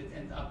 states? Will it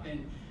end up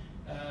in,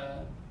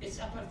 it's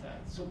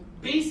apartheid. So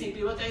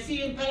basically what I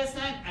see in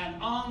Palestine,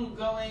 an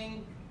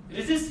ongoing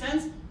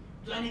resistance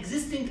to an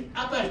existing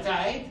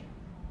apartheid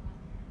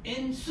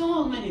in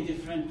so many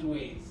different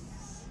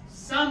ways.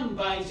 Some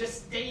by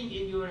just staying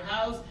in your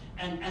house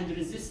and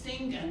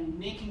resisting and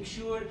making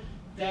sure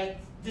that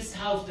this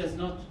house does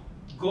not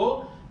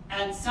go.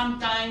 And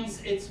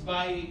sometimes it's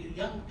by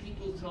young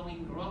people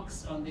throwing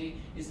rocks on the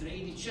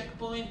Israeli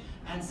checkpoint.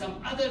 And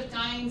some other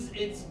times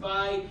it's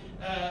by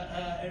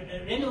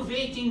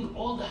renovating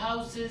all the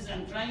houses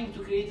and trying to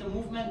create a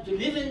movement to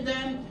live in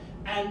them.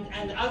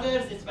 And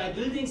others, it's by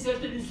building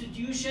certain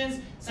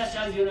institutions such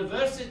as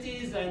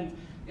universities and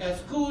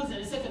schools and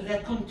etc.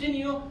 that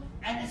continue.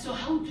 And so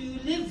how do you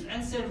live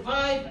and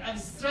survive and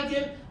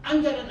struggle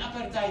under an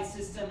apartheid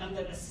system,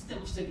 under a system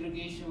of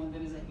segregation, when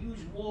there is a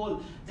huge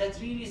wall that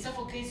really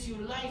suffocates your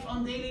life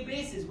on a daily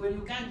basis, where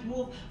you can't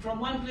move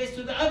from one place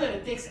to the other.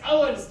 It takes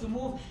hours to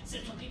move. So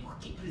people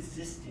keep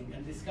resisting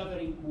and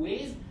discovering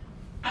ways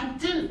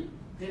until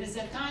there is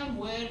a time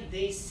where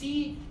they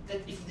see that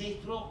if they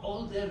throw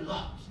all their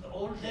lot,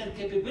 all their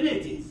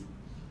capabilities,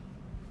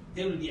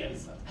 there will be a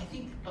result. I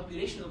think the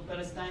population of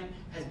Palestine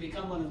has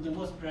become one of the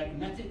most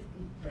pragmatic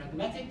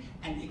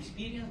and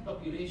experienced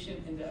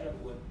population in the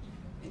Arab world.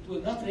 It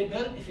will not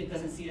rebel if it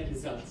doesn't see a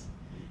result.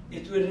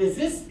 It will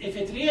resist. If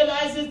it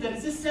realizes the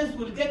resistance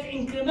will get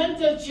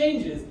incremental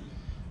changes,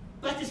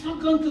 but it's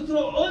not going to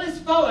throw all its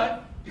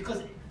power,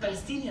 because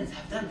Palestinians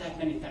have done that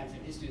many times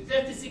in history.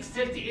 36,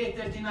 38,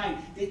 39,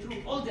 they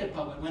threw all their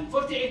power. When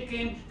 48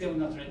 came, they were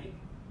not ready.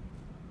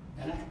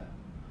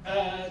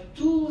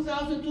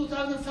 2000,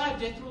 2005,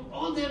 they threw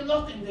all their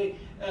lot in the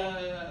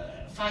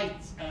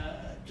fight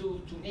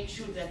to make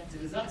sure that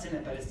results in a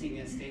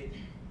Palestinian state.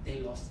 They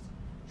lost.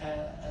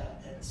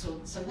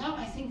 So now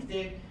I think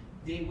they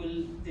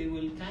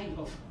will kind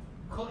of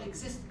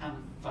coexist and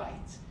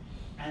fight,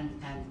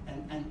 and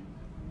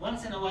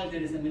once in a while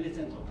there is a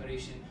militant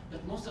operation,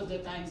 but most of the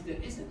times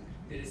there isn't.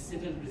 There is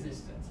civil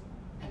resistance,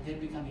 and they're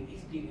becoming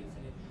experienced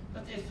in it.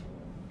 But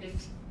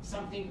if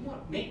something more,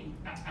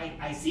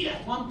 I see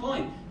at one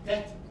point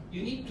that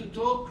you need to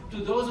talk to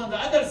those on the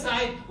other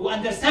side who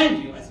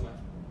understand you as well,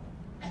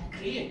 and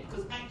create.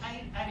 Because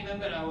I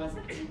remember I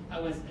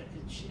was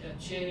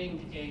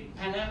chairing a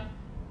panel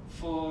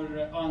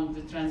on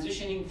the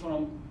transitioning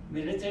from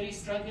military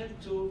struggle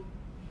to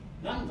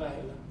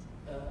non-violent,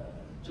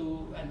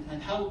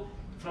 and how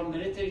from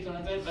military to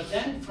non-violent, but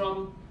then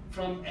from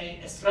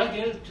a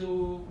struggle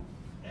to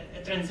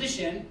a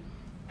transition,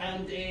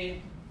 and the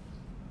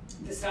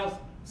South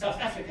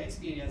Africa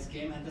experience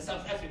came, and the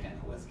South African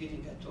who was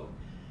giving a talk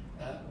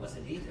was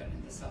a leader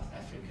in the South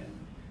African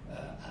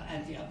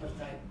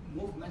anti-apartheid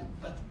movement,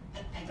 but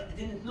I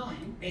didn't know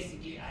him.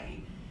 Basically, I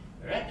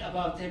read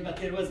about him, but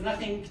there was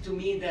nothing to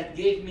me that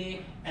gave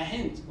me a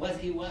hint. Was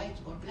he white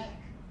or black?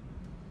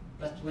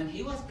 But when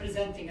he was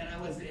presenting, and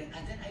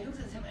then I looked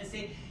at him and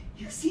said,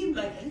 "You seem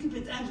like a little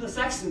bit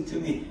Anglo-Saxon to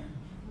me."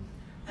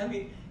 I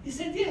mean, he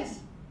said, "Yes,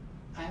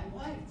 I am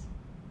white.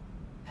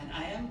 And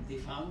I am the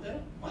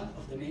founder, one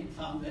of the main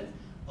founders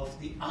of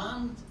the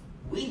armed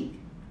wing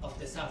of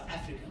the South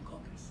African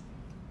Congress."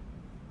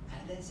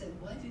 And I said,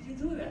 "Why did you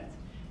do that?"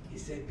 He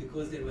said,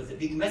 "Because there was a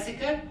big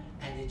massacre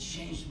and it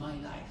changed my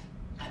life.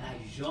 And I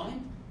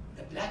joined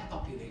the black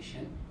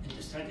population in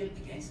the struggle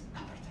against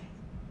apartheid.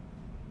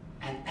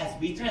 And as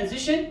we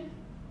transition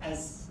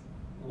as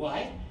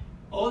white,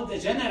 all the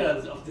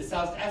generals of the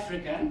South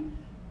African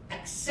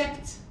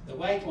accept, the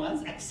white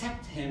ones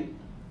accept him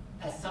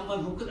as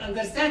someone who could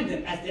understand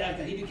them as the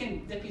other." He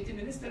became Deputy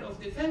Minister of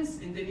Defense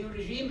in the new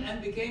regime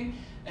and became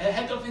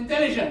head of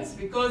intelligence,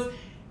 because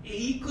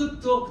he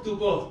could talk to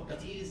both.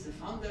 But he is the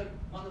founder,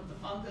 one of the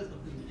founders of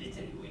the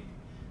military wing.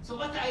 So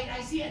what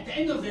I see at the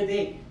end of the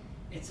day,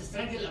 it's a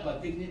struggle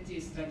about dignity,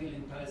 struggle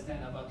in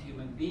Palestine about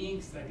human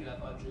beings, struggle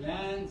about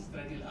land,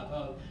 struggle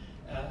about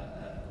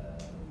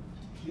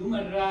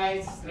human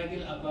rights,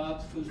 struggle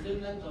about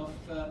fulfillment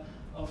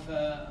of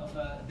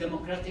a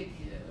democratic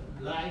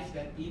life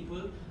that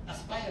people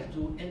aspire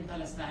to in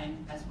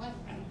Palestine as well.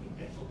 And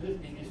for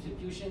building an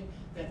institution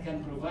that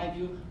can provide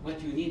you what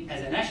you need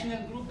as a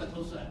national group, but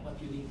also what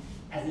you need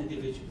as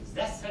individuals.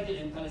 That struggle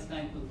in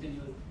Palestine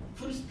continues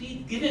full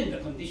speed, given the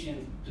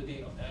conditions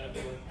today of the Arab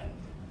world.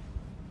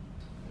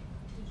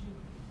 Did you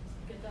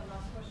get that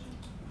last question?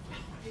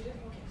 You did?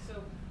 Okay, so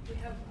we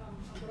have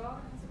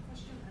Abrar has a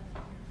question, and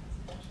Amir has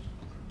a question.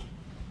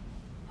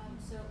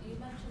 So you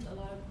mentioned a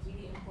lot of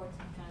really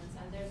important trends,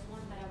 and there's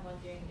one that I'm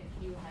wondering if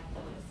you had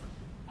noticed.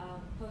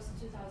 Post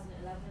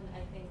 2011, I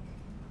think,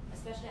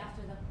 especially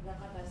after the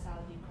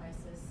Qatar-Saudi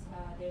crisis,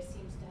 there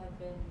seems to have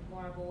been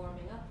more of a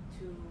warming up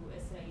to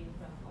Israel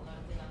from a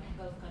lot of the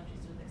Gulf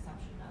countries, with the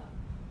exception of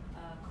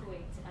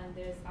Kuwait. And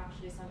there's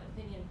actually some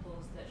opinion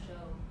polls that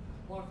show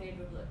more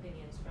favorable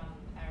opinions from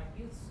Arab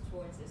youths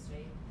towards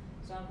Israel.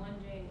 So I'm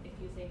wondering if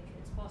you think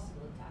it's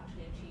possible to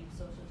actually achieve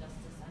social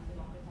justice and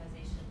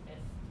democratization if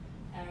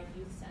Arab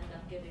youths end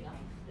up giving up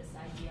this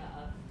idea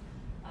of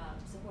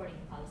supporting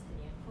the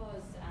Palestinian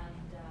cause, and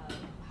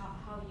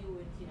how you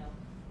would,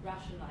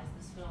 rationalize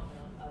this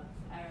phenomenon of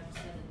Arabs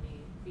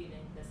suddenly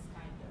feeling this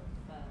kind of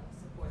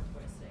support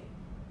for Israel.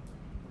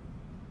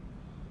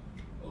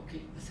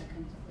 Okay, the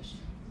second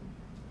question.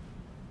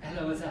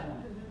 Hello,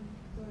 Zahra.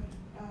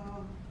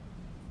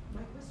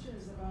 My question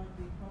is about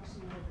the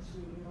proxy war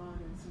between Iran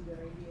and Saudi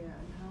Arabia,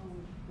 and how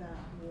would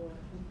that war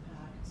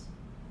impact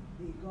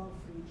the Gulf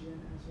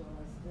region as well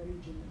as the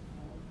region at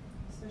all,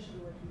 especially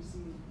what we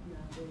see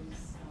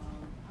nowadays,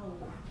 how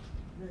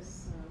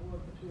this war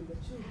between the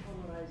two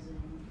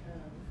polarizing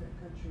different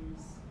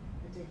countries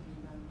and taking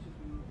them to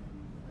be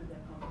under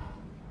conflict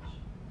and clash.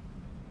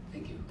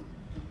 Thank you.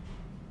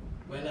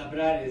 Well,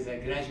 Abrar is a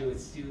graduate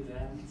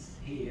student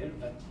here,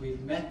 but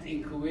we've met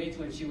in Kuwait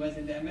when she was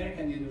in the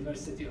American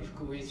University of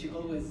Kuwait. She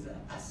always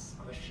asks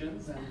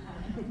questions,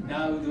 and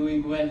now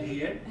doing well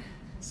here.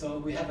 So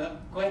we have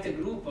quite a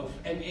group of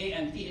MA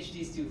and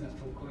PhD students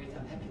from Kuwait.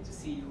 I'm happy to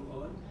see you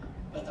all.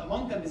 But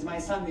among them is my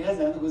son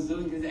Yazan, who's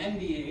doing his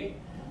MBA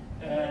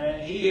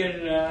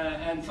here,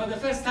 and for the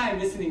first time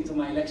listening to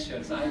my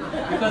lectures.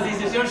 Because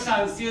he's a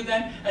Georgetown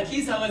student, at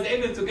least I was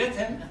able to get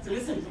him to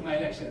listen to my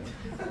lectures.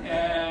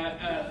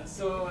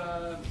 So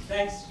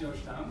thanks,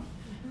 Georgetown,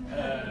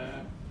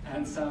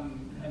 and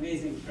some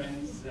amazing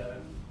friends.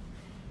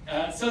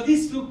 So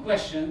these two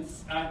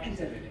questions are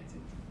interrelated.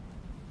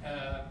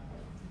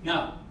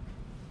 Now,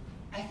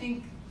 I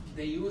think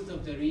the youth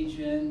of the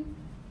region,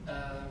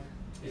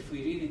 if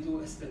we really do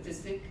a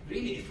statistic,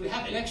 really, if we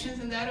have elections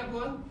in the Arab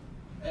world,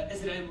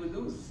 Israel will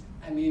lose.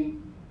 I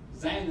mean,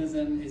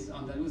 Zionism is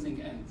on the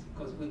losing end,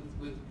 because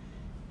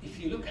if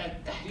you look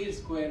at Tahrir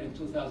Square in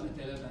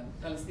 2011,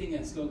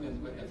 Palestinian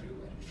slogans were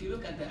everywhere. If you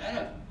look at the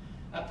Arab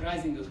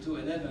uprising of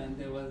 2011,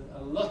 there was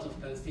a lot of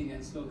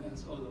Palestinian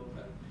slogans all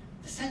over.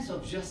 The sense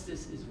of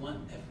justice is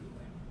one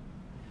everywhere.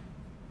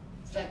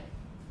 It's like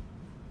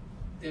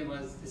there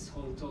was this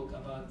whole talk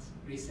about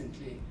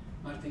recently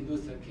Martin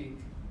Luther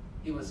King.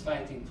 He was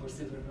fighting for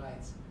civil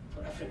rights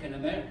for African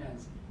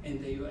Americans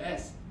in the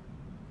US,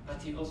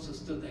 but he also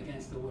stood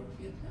against the war of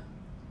Vietnam.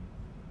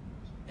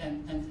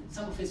 And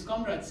some of his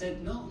comrades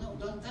said, no,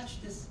 don't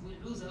touch this,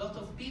 we'll lose a lot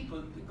of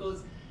people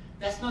because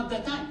that's not the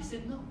time. He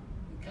said, no,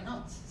 we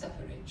cannot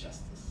separate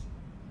justice.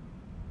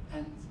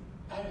 And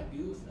Arab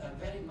youth are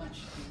very much,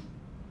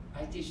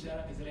 I teach the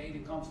Arab-Israeli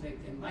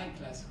conflict in my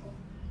classroom.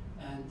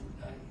 And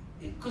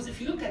because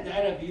if you look at the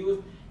Arab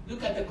youth,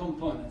 look at the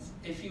components.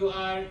 If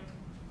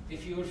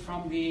you're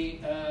from the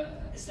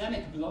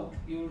Islamic bloc,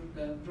 you're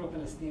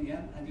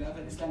pro-Palestinian and you have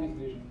an Islamic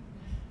vision.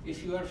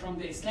 If you are from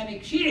the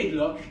Islamic Shi'i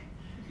bloc,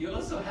 you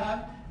also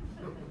have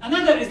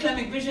another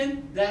Islamic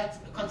vision that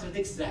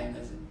contradicts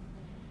Zionism.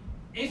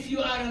 If you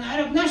are an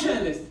Arab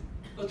nationalist,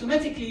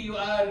 automatically you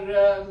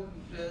are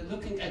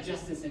looking at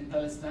justice in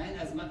Palestine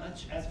as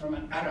much as from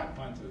an Arab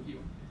point of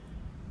view.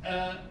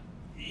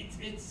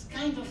 It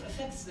kind of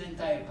affects the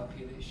entire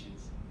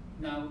populations.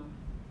 Now,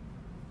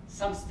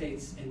 some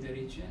states in the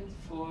region,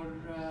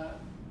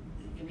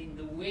 I mean,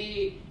 the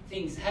way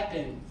things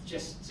happen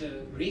just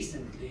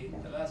recently,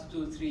 in the last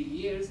 2 or 3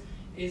 years,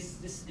 is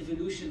this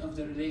evolution of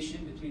the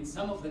relation between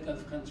some of the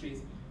Gulf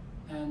countries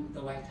and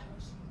the White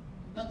House.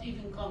 Not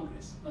even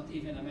Congress, not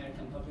even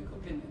American public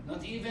opinion,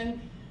 not even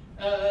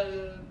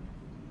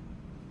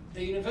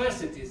the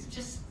universities,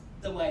 just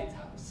the White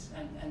House.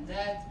 And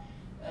that,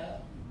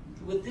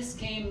 with this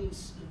came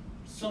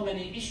so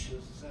many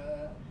issues.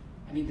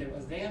 I mean, there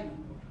was the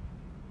Yemen war.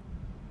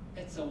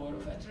 It's a war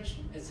of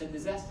attrition. It's a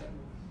disaster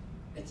war.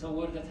 It's a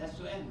war that has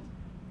to end.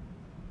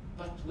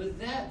 But with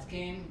that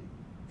came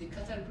the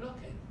Qatar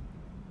blockade.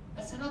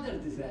 That's another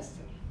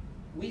disaster.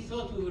 We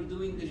thought we were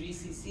doing the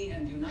GCC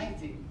and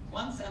uniting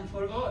once and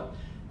for all.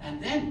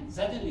 And then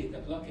suddenly the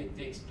blockade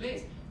takes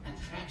place and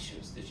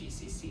fractures the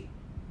GCC.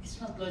 It's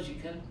not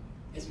logical.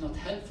 It's not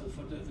helpful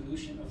for the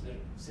evolution of the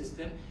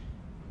system.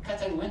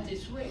 Qatar went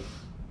its way.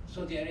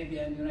 Saudi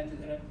Arabia and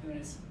United Arab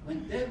Emirates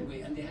went their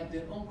way, and they have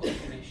their own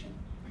coordination.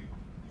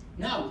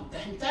 Now,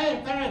 the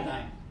entire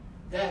paradigm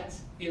that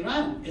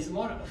Iran is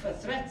more of a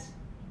threat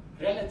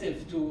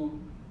relative to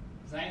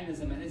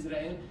Zionism and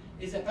Israel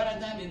is a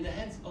paradigm in the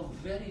heads of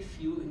very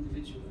few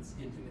individuals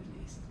in the Middle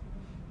East.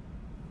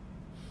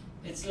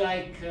 It's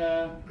like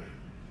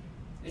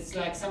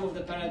some of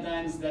the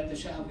paradigms that the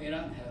Shah of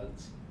Iran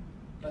held,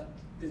 but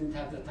didn't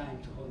have the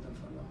time to hold them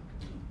for long.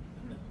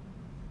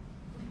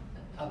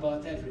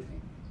 About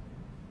everything.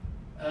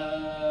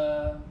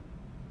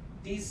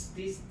 This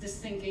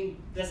thinking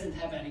doesn't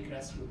have any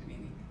grassroots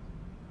meaning.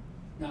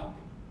 Now,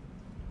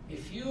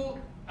 if you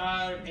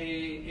are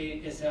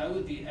a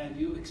Saudi and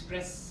you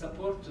express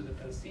support to the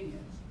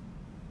Palestinians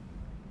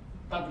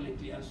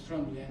publicly and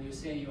strongly, and you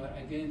say you are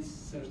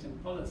against certain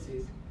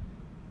policies,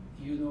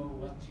 you know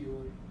what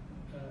your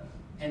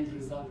end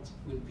result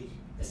will be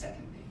the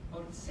second day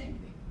or the same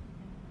day.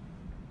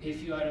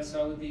 If you are a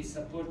Saudi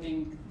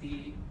supporting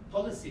the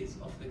policies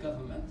of the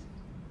government,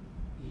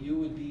 you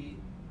will be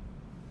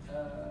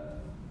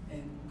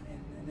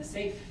in a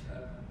safe,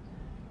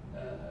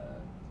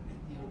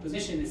 your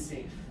position is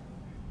safe.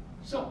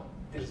 So,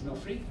 there is no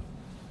freedom.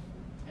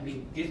 I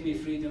mean, give me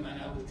freedom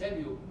and I will tell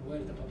you where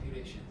the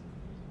population.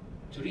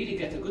 To really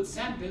get a good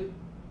sample,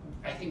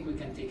 I think we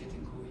can take it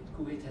in Kuwait.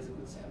 Kuwait has a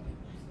good sample.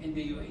 In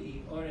the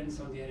UAE or in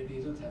Saudi Arabia,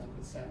 you don't have a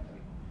good sample.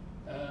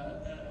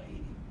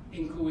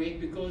 In Kuwait,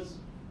 because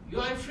you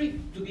are free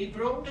to be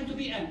pro and to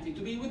be anti,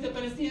 to be with the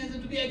Palestinians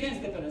and to be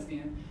against the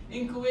Palestinians.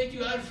 In Kuwait,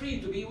 you are free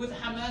to be with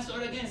Hamas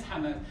or against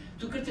Hamas,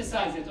 to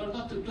criticize it or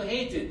not to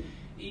hate it.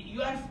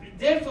 You are,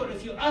 therefore,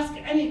 if you ask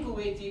any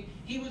Kuwaiti,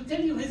 he will tell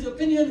you his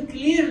opinion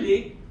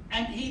clearly,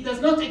 and he does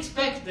not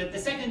expect that the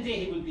second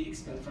day he will be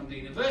expelled from the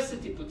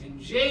university, put in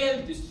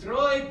jail,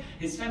 destroyed,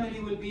 his family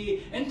will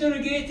be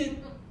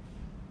interrogated.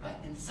 But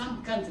in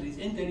some countries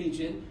in the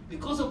region,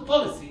 because of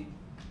policy,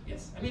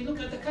 yes. I mean, look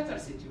at the Qatar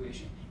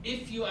situation.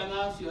 If you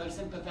announce you are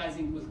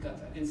sympathizing with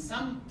Qatar, in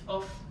some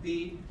of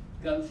the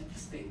Gulf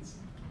states,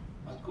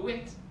 not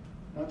Kuwait,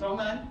 not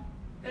Oman,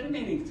 the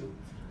remaining 2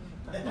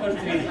 or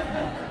 3.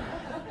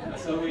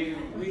 So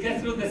we get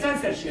through the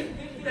censorship.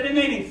 The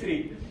remaining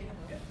 3.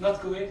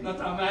 Not Kuwait, not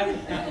Oman,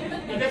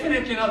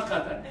 definitely not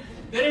Qatar.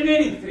 The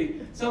remaining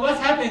 3. So what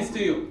happens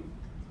to you?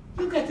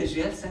 You get a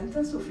jail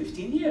sentence of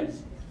 15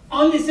 years.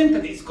 Only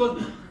sympathy. It's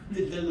called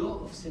the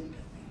law of sympathy.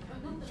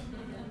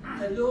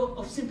 The law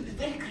of sympathy.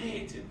 Very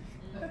creative.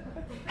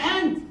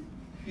 And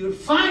you're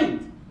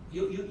fined.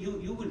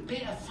 You will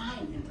pay a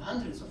fine in the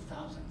hundreds of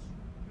thousands.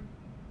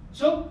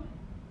 So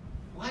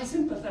Why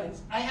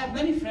sympathize? I have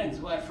many friends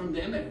who are from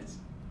the Emirates,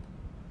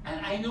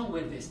 and I know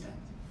where they stand.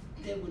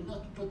 They will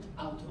not put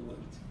out a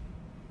word.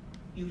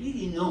 You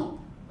really know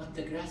what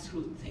the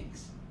grassroots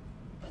thinks,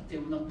 but they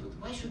will not put.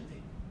 Why should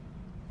they?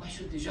 Why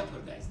should they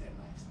jeopardize their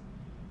lives?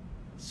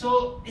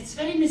 So it's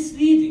very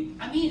misleading.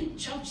 I mean,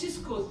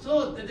 Ceausescu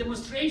thought the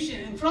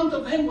demonstration in front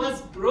of him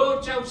was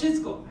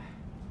pro-Ceausescu.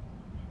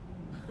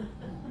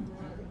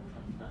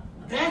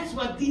 That's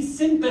what these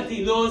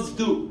sympathy laws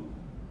do.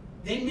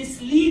 They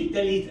mislead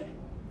the leader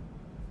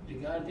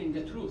regarding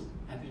the truth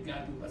and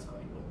regarding what's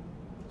going on.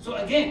 So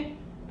again,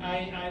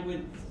 I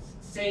would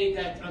say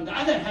that on the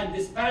other hand,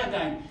 this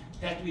paradigm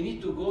that we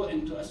need to go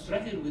into a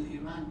struggle with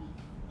Iran,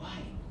 why?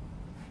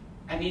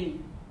 I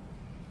mean,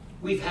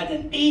 we've had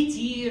an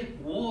 8-year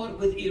war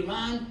with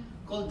Iran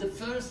called the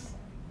First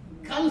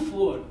Gulf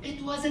War.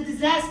 It was a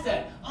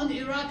disaster on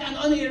Iraq and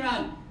on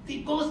Iran. They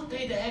both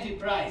paid a heavy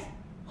price.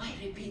 Why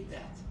repeat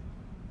that?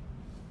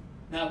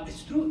 Now,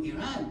 it's true,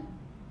 Iran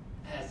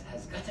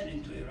has gotten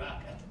into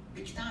Iraq at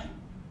big time.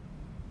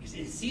 It's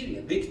in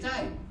Syria, big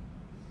time.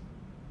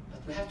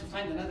 But we have to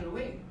find another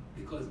way,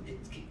 because it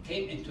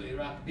came into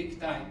Iraq big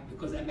time,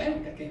 because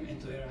America came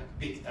into Iraq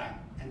big time.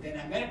 And then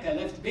America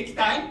left big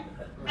time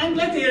and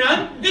left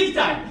Iran big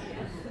time.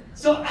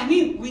 So, I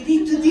mean, we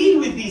need to deal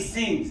with these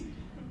things.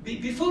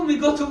 Before we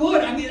go to war,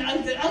 I mean,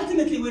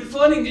 ultimately we're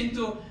falling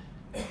into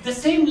the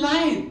same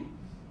line.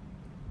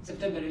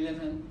 September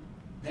 11,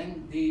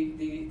 then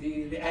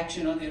the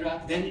reaction on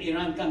Iraq, then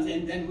Iran comes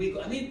in, then we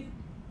go. I mean,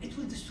 it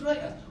will destroy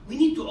us. We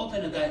need to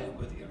open a dialogue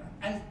with Iran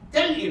and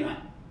tell Iran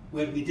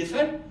where we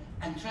differ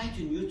and try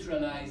to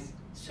neutralize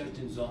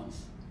certain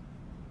zones.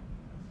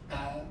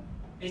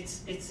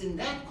 It's in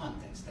that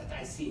context that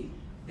I see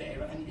the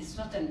Iran. I mean, it's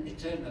not an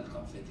eternal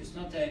conflict. It's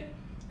not a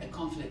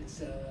conflict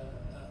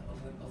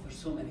over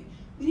so many.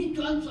 We need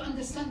to also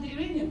understand the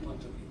Iranian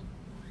point of view.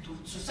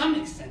 To some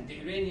extent,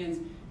 the Iranians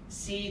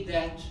see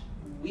that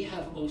we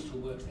have also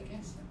worked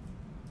against them.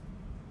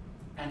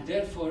 And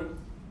therefore,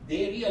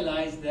 they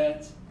realize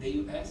that the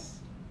US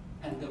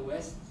and the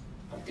West,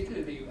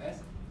 particularly the US,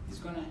 is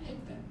going to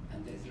hit them,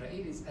 and the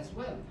Israelis as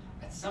well.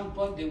 At some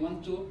point, they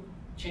want to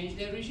change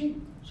their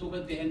regime. So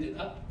what they ended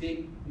up,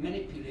 they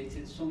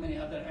manipulated so many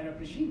other Arab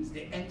regimes.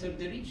 They entered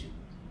the region.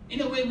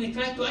 In a way, we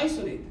tried to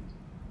isolate them.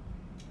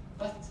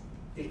 But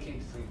they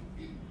came through.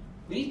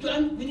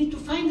 We need to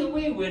find a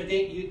way where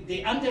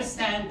they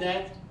understand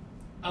that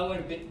our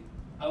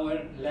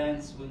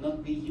lands will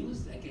not be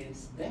used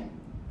against them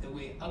the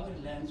way our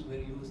lands were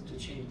used to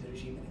change the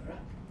regime in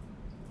Iraq.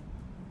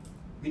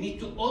 We need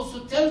to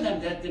also tell them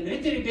that the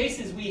military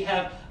bases we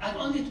have are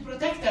only to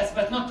protect us,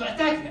 but not to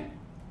attack them.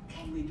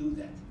 Can we do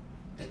that?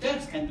 The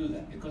Turks can do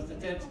that, because the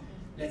Turks,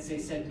 let's say,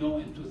 said no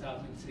in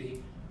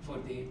 2003 for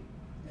the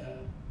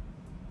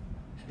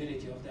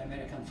ability of the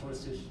American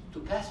forces to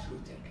pass through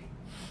Turkey.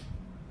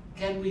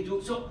 Can we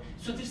do so?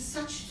 So there's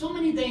so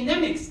many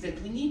dynamics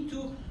that we need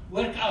to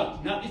work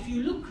out. Now, if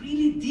you look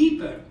really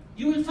deeper,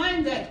 you will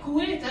find that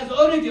Kuwait has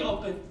already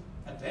opened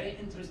a very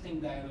interesting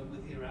dialogue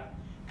with Iran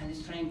and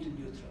is trying to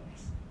neutralize.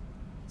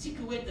 See,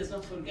 Kuwait does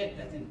not forget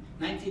that in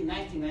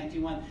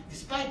 1990-91,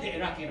 despite the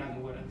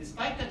Iraq-Iran war, and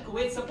despite that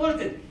Kuwait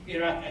supported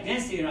Iraq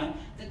against Iran,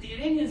 that the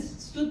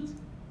Iranians stood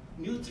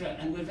neutral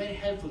and were very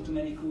helpful to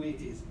many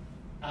Kuwaitis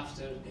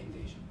after the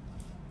invasion.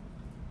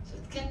 So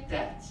it kept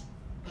that.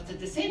 But at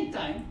the same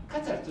time,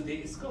 Qatar today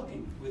is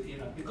coping with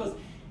Iran. Because,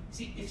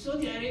 see, if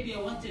Saudi Arabia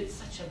wanted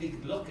such a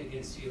big bloc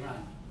against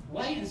Iran,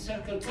 why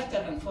encircle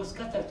Qatar and force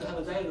Qatar to have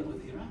a dialogue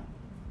with Iran?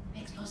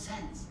 Makes no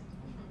sense.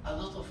 A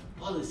lot of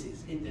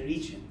policies in the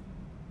region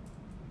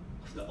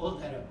of the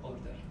old Arab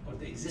order or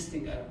the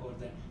existing Arab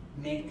order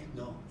make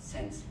no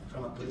sense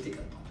from a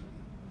political point of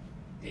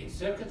view. They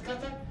encircled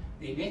Qatar,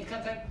 they made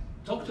Qatar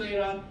talk to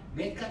Iran,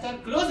 made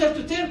Qatar closer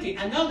to Turkey,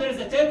 and now there is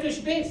a Turkish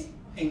base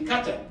in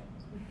Qatar.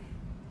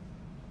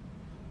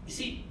 You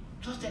see,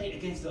 totally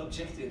against the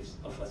objectives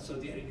of what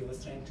Saudi Arabia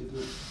was trying to do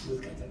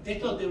with Qatar. They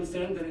thought they would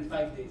surrender in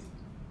 5 days.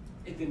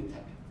 It didn't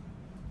happen.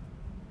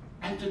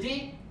 And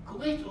today,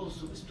 Kuwait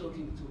also is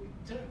talking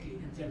to Turkey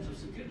in terms of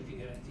security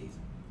guarantees.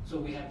 So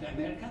we have the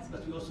Americans,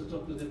 but we also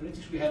talk to the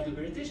British. We have the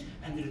British,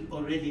 and there is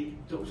already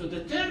talk. So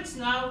the Turks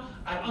now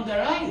are on the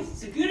rise,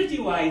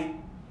 security-wise,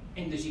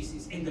 in the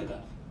GCCs, in the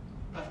Gulf.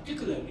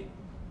 Particularly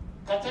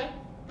Qatar,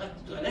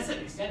 but to a lesser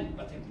extent,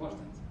 but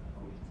important.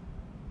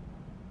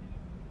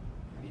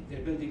 I mean,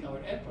 they're building our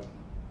airport now.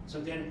 So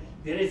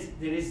there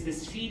is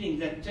this feeling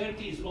that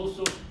Turkey is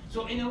also,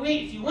 so in a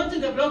way, if you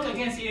wanted a bloc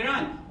against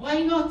Iran,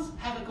 why not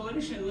have a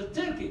coalition with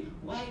Turkey?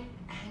 Why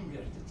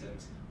anger the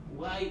Turks?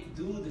 Why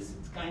do this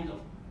kind of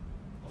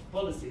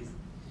policies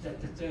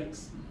that the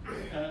Turks,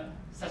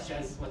 such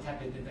as what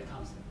happened in the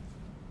Council?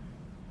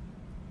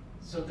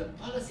 So the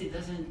policy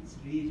doesn't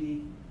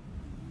really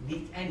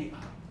meet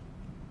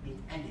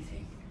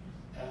anything.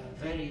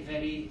 Very,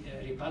 very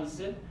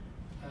repulsive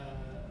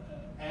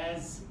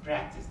as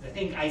practice. The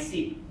thing I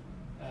see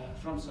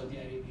from Saudi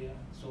Arabia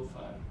so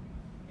far,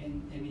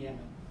 in Yemen,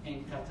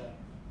 in Qatar,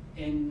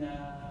 in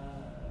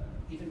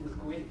even with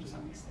Kuwait to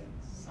some extent,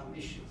 some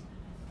issues,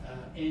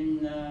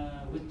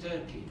 with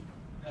Turkey,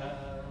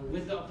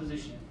 with the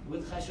opposition,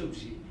 with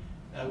Khashoggi,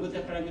 with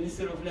the Prime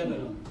Minister of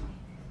Lebanon.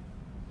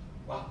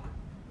 Wow,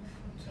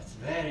 that's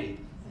very,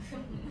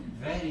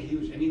 very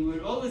huge. I mean,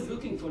 we're always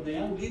looking for the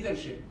young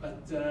leadership,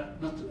 but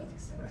not to that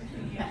extent.